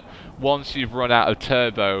said that once you've run out of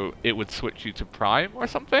Turbo, it would switch you to Prime or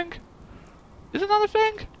something. Isn't that a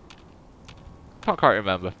thing? Can't quite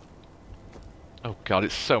remember. Oh god,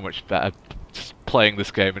 it's so much better just playing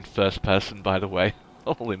this game in first person, by the way.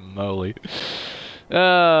 Holy moly.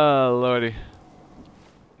 Oh, lordy.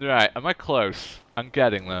 Right, am I close? I'm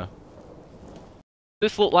getting there.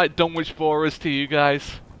 This look like Dunwich Borers to you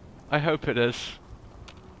guys? I hope it is.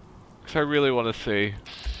 Because I really want to see.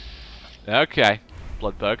 Okay.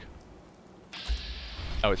 Blood bug.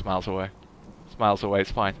 Oh, it's miles away. It's miles away,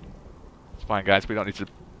 it's fine. It's fine, guys, we don't need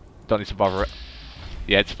to bother it.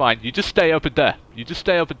 Yeah, it's fine. You just stay over there. You just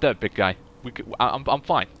stay over there, big guy. I'm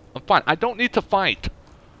fine. I'm fine. I don't need to fight.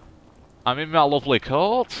 I'm in my lovely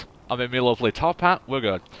coat. I'm in my lovely top hat. We're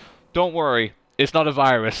good. Don't worry. It's not a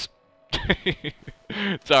virus.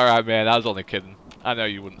 It's alright, man. I was only kidding. I know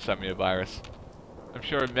you wouldn't send me a virus. I'm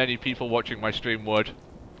sure many people watching my stream would.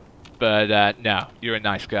 But, no. You're a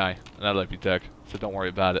nice guy. And I love you, Doug. So don't worry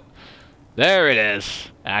about it. There it is.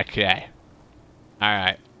 Okay.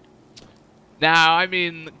 Alright. Now, I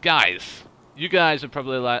mean, guys. You guys are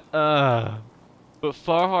probably like, but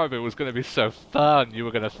Far Harbor was going to be so fun. You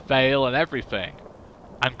were going to fail and everything.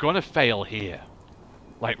 I'm going to fail here.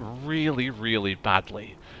 Like, really, really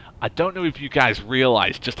badly. I don't know if you guys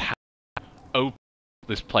realize just how open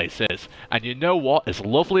this place is. And you know what? As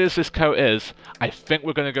lovely as this coat is, I think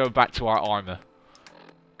we're going to go back to our armor.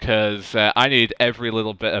 Because I need every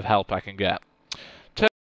little bit of help I can get.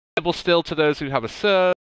 Turnable still to those who have a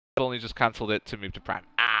surge. I've only just cancelled it to move to Prime.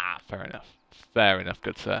 Ah, fair enough. Fair enough,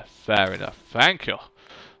 good sir. Fair enough. Thank you.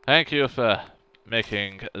 Thank you for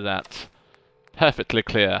making that perfectly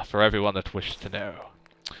clear for everyone that wishes to know.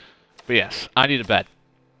 But yes, I need a bed.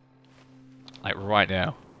 Like right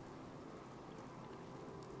now.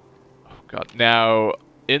 Oh god. Now,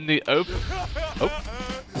 in the open... Oh,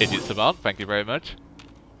 Idiot Saman, thank you very much.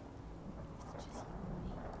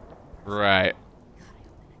 Right.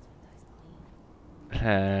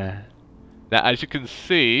 Now, as you can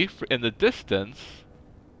see, in the distance,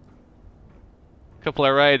 a couple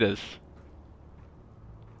of raiders.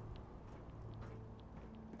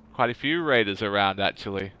 Quite a few raiders around,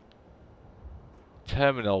 actually.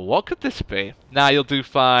 Terminal, what could this be? Nah, you'll do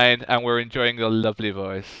fine, and we're enjoying your lovely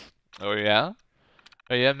voice. Oh yeah?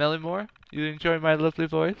 Oh yeah, Mellymore? You enjoy my lovely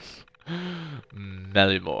voice?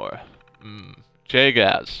 Mellymore.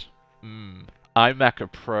 Jgaz.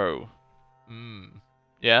 iMac Pro.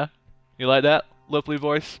 Yeah? You like that? Lovely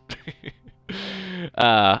voice?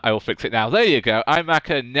 I will fix it now. There you go.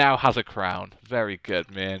 iMaca now has a crown. Very good,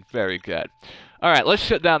 man. Very good. Alright, let's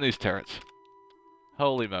shut down these turrets.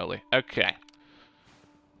 Holy moly. Okay.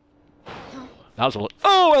 That was a lot.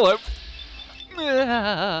 Oh,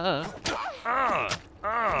 hello!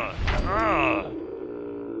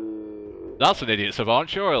 That's an idiot savant,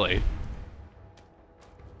 surely.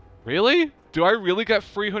 Really? Do I really get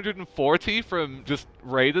 340 from just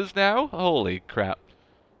raiders now? Holy crap.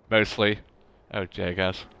 Mostly. Oh,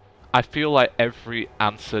 Jagas. I feel like every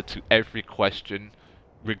answer to every question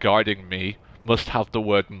regarding me must have the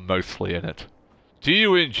word mostly in it. Do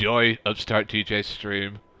you enjoy UpstartDJ's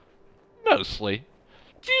stream? Mostly.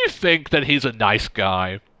 Do you think that he's a nice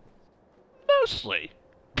guy? Mostly.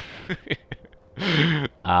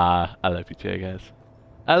 I love you, Jagas.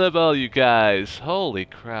 I love all you guys. Holy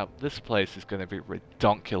crap, this place is going to be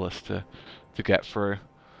redonkulous to get through. Do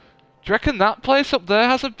you reckon that place up there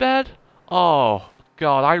has a bed? Oh,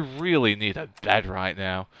 God, I really need a bed right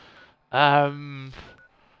now. The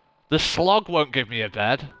slog won't give me a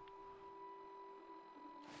bed.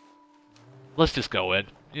 Let's just go in.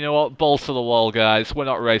 You know what? Balls to the wall, guys. We're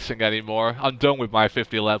not racing anymore. I'm done with my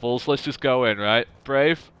 50 levels. Let's just go in, right?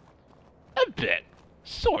 Brave? A bit.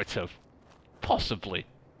 Sort of. Possibly.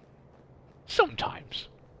 Sometimes.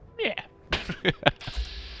 Yeah.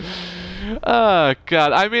 Oh,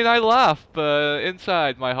 God. I mean, I laugh, but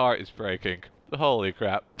inside my heart is breaking. Holy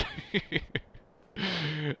crap.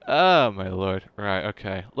 Oh, my lord. Right,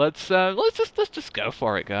 okay. Let's just go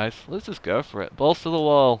for it, guys. Let's just go for it. Balls to the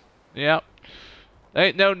wall. Yep.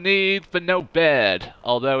 Ain't no need for no bed.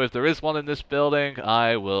 Although if there is one in this building,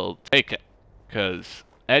 I will take it. Because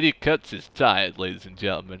Eddie Cuts is tired, ladies and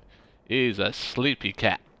gentlemen. He's a sleepy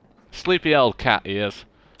cat. Sleepy old cat he is.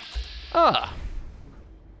 Ah.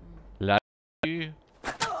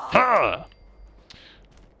 Ah.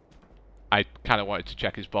 I kind of wanted to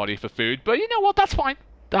check his body for food, but you know what? That's fine.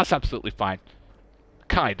 That's absolutely fine.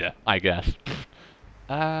 Kinda, I guess.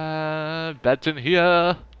 Beds in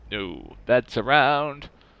here. No. Beds around.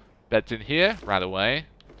 Beds in here. Right away.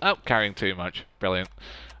 Oh, carrying too much. Brilliant.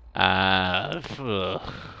 Do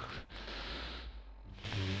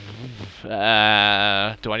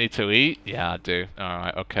I need to eat? Yeah, I do.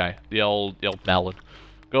 Alright, okay. The old melon.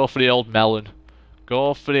 Go for the old melon.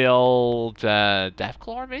 Go for the old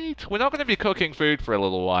Deathclaw meat. We're not going to be cooking food for a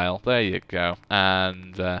little while. There you go.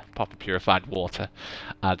 And pop a purified water.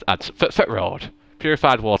 Add fit road.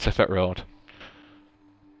 Purified water, fit road.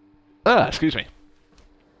 Excuse me.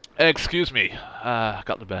 Excuse me.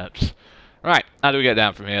 Got the burps. Right, how do we get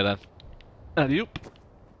down from here then? Alley-oop.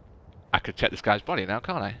 I could check this guy's body now,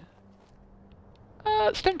 can't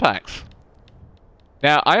I? Stim packs.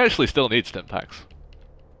 Now, I actually still need stim packs.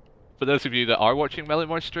 For those of you that are watching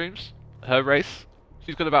Mellymore streams, her race,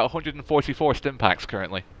 she's got about 144 stim packs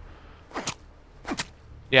currently.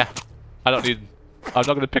 Yeah, I don't need... I'm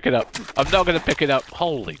not going to pick it up. I'm not going to pick it up.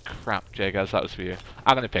 Holy crap, Jagas, that was for you.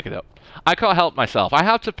 I'm going to pick it up. I can't help myself. I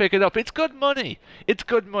have to pick it up. It's good money. It's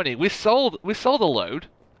good money. We sold a load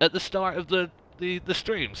at the start of the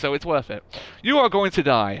stream, so it's worth it. You are going to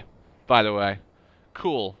die, by the way.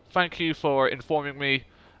 Cool. Thank you for informing me.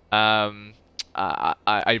 I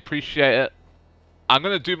appreciate it. I'm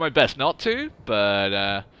going to do my best not to,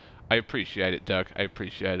 but I appreciate it, Doug. I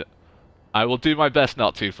appreciate it. I will do my best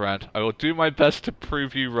not to, friend. I will do my best to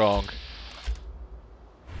prove you wrong.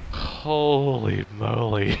 Holy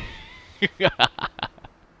moly.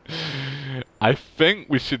 I think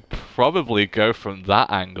we should probably go from that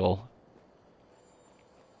angle.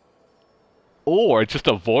 Or just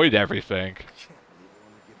avoid everything.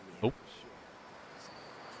 Oh.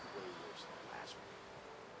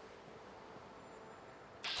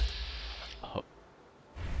 Oh.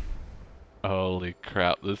 Holy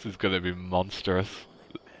crap, this is gonna be monstrous.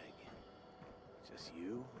 Just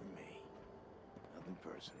you and me. Nothing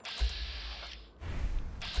personal.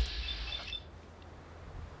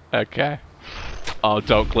 Okay. Oh,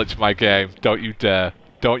 don't glitch my game. Don't you dare.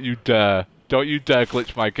 Don't you dare. Don't you dare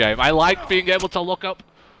glitch my game. I like being able to look up.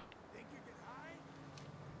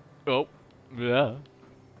 Oh. Yeah.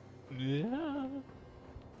 Yeah.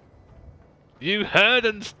 You heard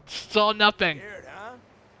and saw nothing. Scared, huh?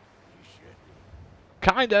 You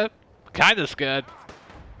should. Kinda scared.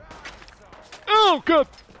 Oh, good.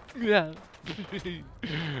 Yeah.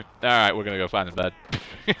 Alright, we're gonna go find a bed.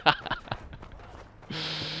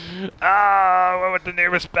 Ah, where would the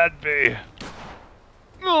nearest bed be?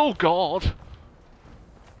 Oh, God.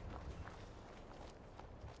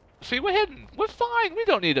 See, we're hidden. We're fine. We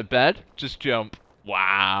don't need a bed. Just jump.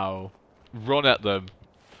 Wow. Run at them.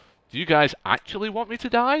 Do you guys actually want me to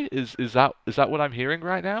die? Is that what I'm hearing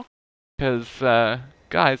right now? Because,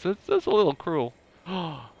 guys, that's a little cruel.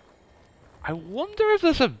 I wonder if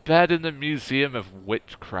there's a bed in the Museum of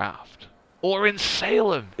Witchcraft. Or in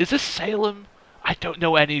Salem. Is this Salem? I don't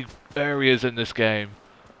know any areas in this game.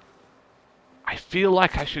 I feel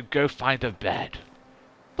like I should go find a bed.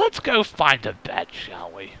 Let's go find a bed,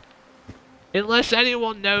 shall we? Unless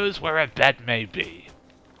anyone knows where a bed may be.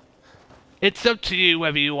 It's up to you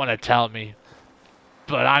whether you want to tell me.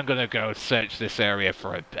 But I'm gonna go search this area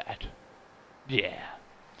for a bed. Yeah.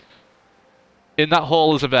 In that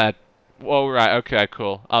hall is a bed. Whoa, right, okay,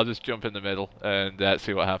 cool. I'll just jump in the middle and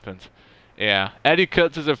see what happens. Yeah, Eddie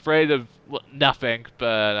Kutz is afraid of nothing,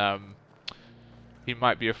 but he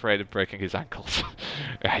might be afraid of breaking his ankles.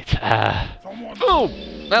 Right, oh!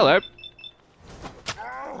 Hello!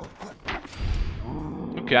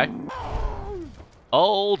 Okay.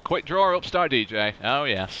 Old quick draw UpstartDJ. Oh,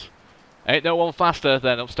 yes. Ain't no one faster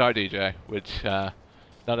than UpstartDJ, which,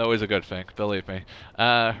 not always a good thing, believe me.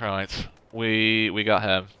 Right. We got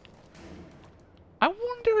him. I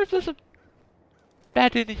wonder if there's a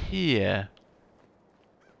bed in here.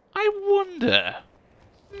 I wonder.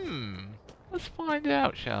 Let's find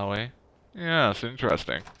out, shall we? Yes,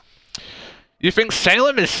 interesting. You think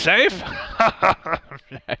Salem is safe?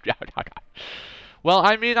 Well,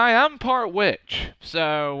 I mean, I am part witch,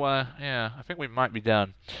 so, yeah, I think we might be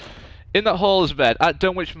done. In that hall is a bed. At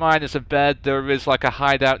Dunwich Mine is a bed. There is like a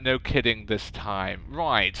hideout, no kidding this time.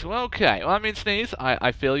 Right, well, okay. Well, I mean, Sneeze,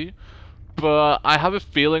 I feel you. But I have a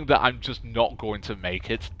feeling that I'm just not going to make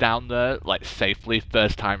it down there, like, safely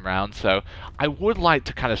first time round. So I would like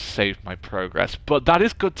to kind of save my progress. But that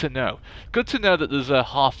is good to know. Good to know that there's a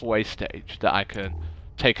halfway stage that I can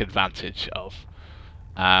take advantage of.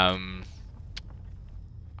 I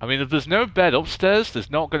mean, if there's no bed upstairs, there's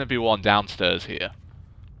not going to be one downstairs here.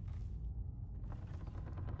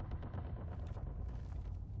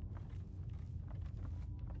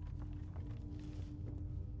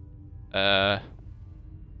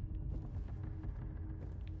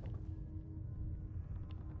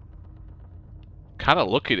 Kind of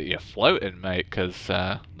lucky that you're floating, mate, because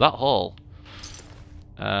that hole.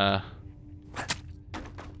 Ah,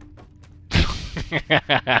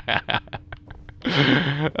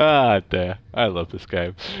 dear. I love this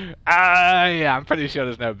game. Yeah, I'm pretty sure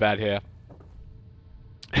there's no bed here.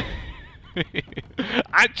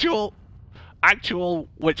 Actual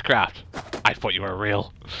witchcraft. I thought you were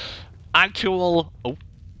real. Actual... Oh.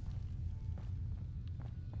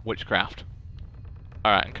 Witchcraft.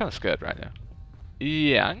 Alright, I'm kind of scared right now.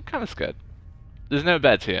 Yeah, I'm kind of scared. There's no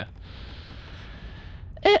beds here.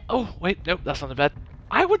 Oh, wait, nope, that's not the bed.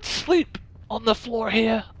 I would sleep on the floor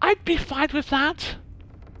here. I'd be fine with that.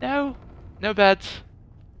 No. No beds.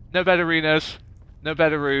 No bed arenas. No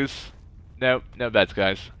bed-aroos. Nope, no beds,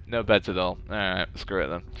 guys. No beds at all. Alright, screw it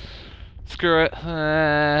then. Screw it.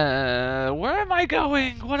 Where am I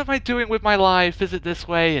going? What am I doing with my life? Is it this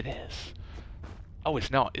way? It is. Oh,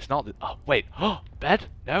 it's not. It's not. Oh, wait. Oh, bed?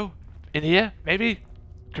 No? In here? Maybe?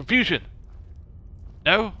 Confusion.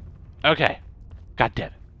 No? Okay. God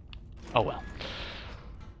damn it. Oh, well.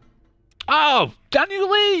 Oh, Daniel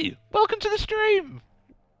Lee! Welcome to the stream!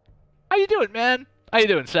 How you doing, man? How you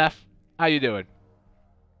doing, Seth? How you doing?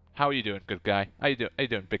 How are you doing, good guy? How you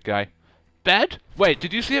doing, big guy? Bed? Wait,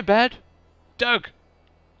 did you see a bed? Doug!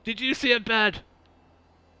 Did you see a bed?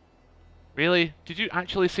 Really? Did you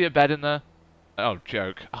actually see a bed in there? Oh,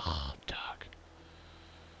 joke. Oh, Doug.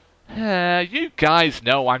 You guys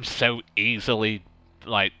know I'm so easily,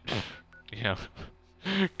 like, you know,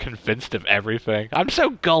 convinced of everything. I'm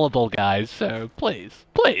so gullible, guys, so please,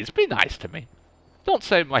 please, be nice to me. Don't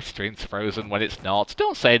say my stream's frozen when it's not.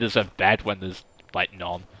 Don't say there's a bed when there's, like,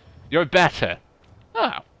 none. You're better.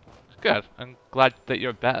 Oh, good. I'm glad that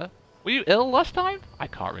you're better. Were you ill last time? I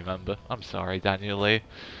can't remember. I'm sorry, Daniel Lee.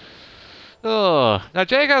 Oh, now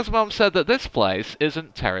Jago's mom said that this place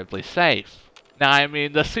isn't terribly safe. Now, I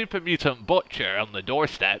mean, the super mutant butcher on the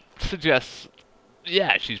doorstep suggests,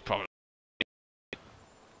 yeah, she's probably...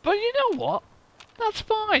 But you know what? That's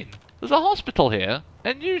fine. There's a hospital here,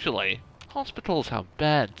 and usually, hospitals have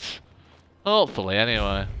beds. Hopefully,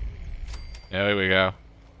 anyway. Here we go.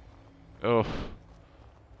 Oh.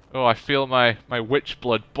 Oh, I feel my witch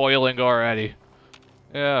blood boiling already.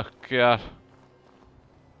 Oh, God.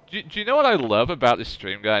 Do you know what I love about this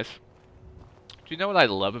stream, guys? Do you know what I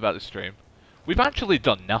love about this stream? We've actually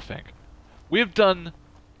done nothing. We have done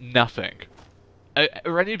nothing.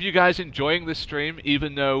 Are any of you guys enjoying this stream,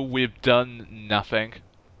 even though we've done nothing?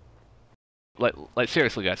 Like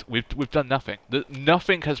seriously, guys, we've done nothing.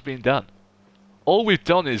 Nothing has been done. All we've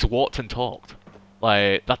done is walked and talked.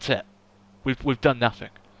 Like, that's it. We've done nothing.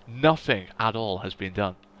 Nothing at all has been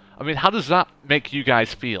done. I mean, how does that make you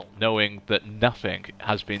guys feel, knowing that nothing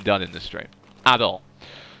has been done in this stream? At all.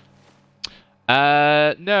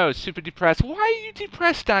 No, super depressed. Why are you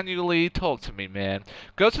depressed, Daniel Lee? Talk to me, man.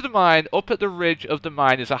 Go to the mine. Up at the ridge of the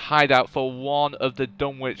mine is a hideout for one of the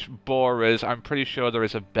Dunwich borers. I'm pretty sure there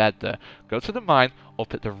is a bed there. Go to the mine.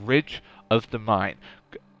 Up at the ridge of the mine.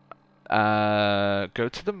 Go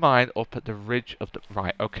to the mine. Up at the ridge of the...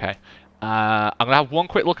 Right, okay. I'm going to have one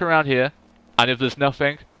quick look around here. And if there's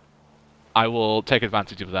nothing, I will take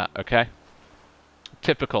advantage of that, okay?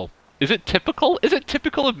 Typical. Is it typical? Is it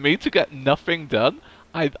typical of me to get nothing done?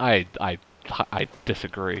 I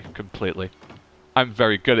disagree completely. I'm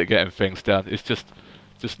very good at getting things done. It's just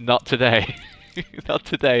not today. Not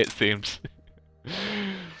today, it seems.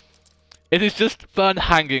 It is just fun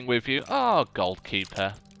hanging with you. Oh,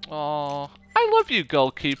 Goalkeeper. Oh, I love you,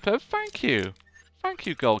 Goalkeeper. Thank you. Thank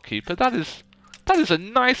you, Goalkeeper. That is a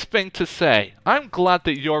nice thing to say. I'm glad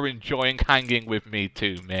that you're enjoying hanging with me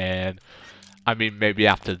too, man. I mean, maybe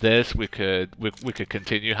after this we could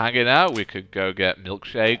continue hanging out. We could go get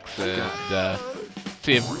milkshakes and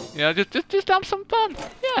see if, you know, just have some fun.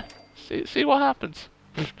 Yeah, see what happens.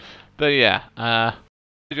 But yeah, glad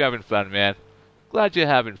you're having fun, man. Glad you're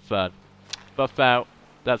having fun. Buff out.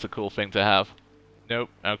 That's a cool thing to have.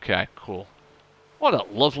 Nope. Okay, cool. What a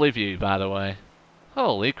lovely view, by the way.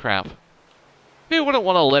 Holy crap. Who wouldn't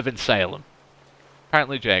want to live in Salem?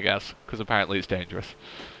 Apparently Jagas, because apparently it's dangerous.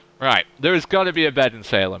 Right, there has got to be a bed in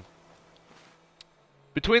Salem.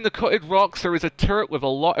 Between the cutted rocks there is a turret with a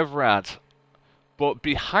lot of rats. But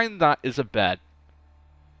behind that is a bed.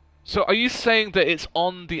 So are you saying that it's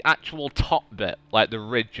on the actual top bit? Like the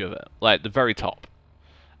ridge of it? Like the very top?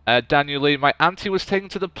 Daniel Lee, my auntie was taken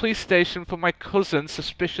to the police station for my cousin's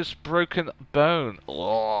suspicious broken bone.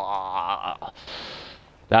 Ugh.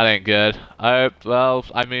 That ain't good. Well,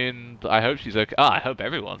 I mean, I hope she's okay. I hope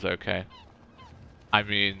everyone's okay. I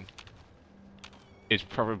mean, it's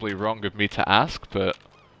probably wrong of me to ask, but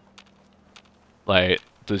like,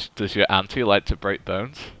 does your auntie like to break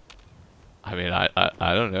bones? I mean, I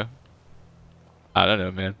don't know. I don't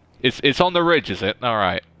know, man. It's on the ridge, is it? All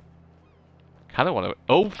right. Kind of want to.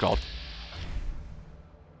 Oh God.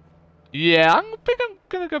 Yeah, I think I'm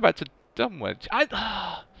gonna go back to Dunwich. I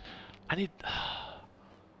need.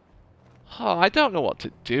 Oh, I don't know what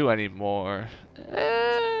to do anymore.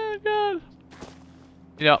 God.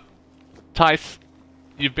 You know, Tice,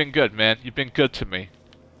 you've been good, man. You've been good to me.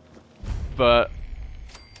 But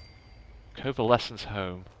convalescence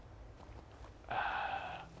home.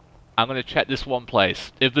 I'm gonna check this one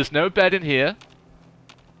place. If there's no bed in here,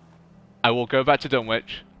 I will go back to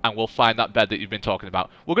Dunwich and we'll find that bed that you've been talking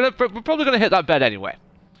about. We're probably gonna hit that bed anyway.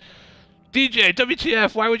 DJ,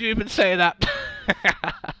 WTF? Why would you even say that?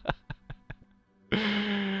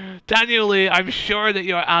 Daniel Lee, I'm sure that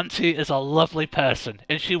your auntie is a lovely person,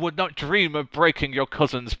 and she would not dream of breaking your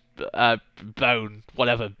cousin's bone,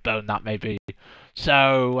 whatever bone that may be.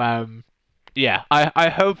 So, yeah, I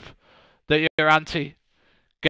hope that your auntie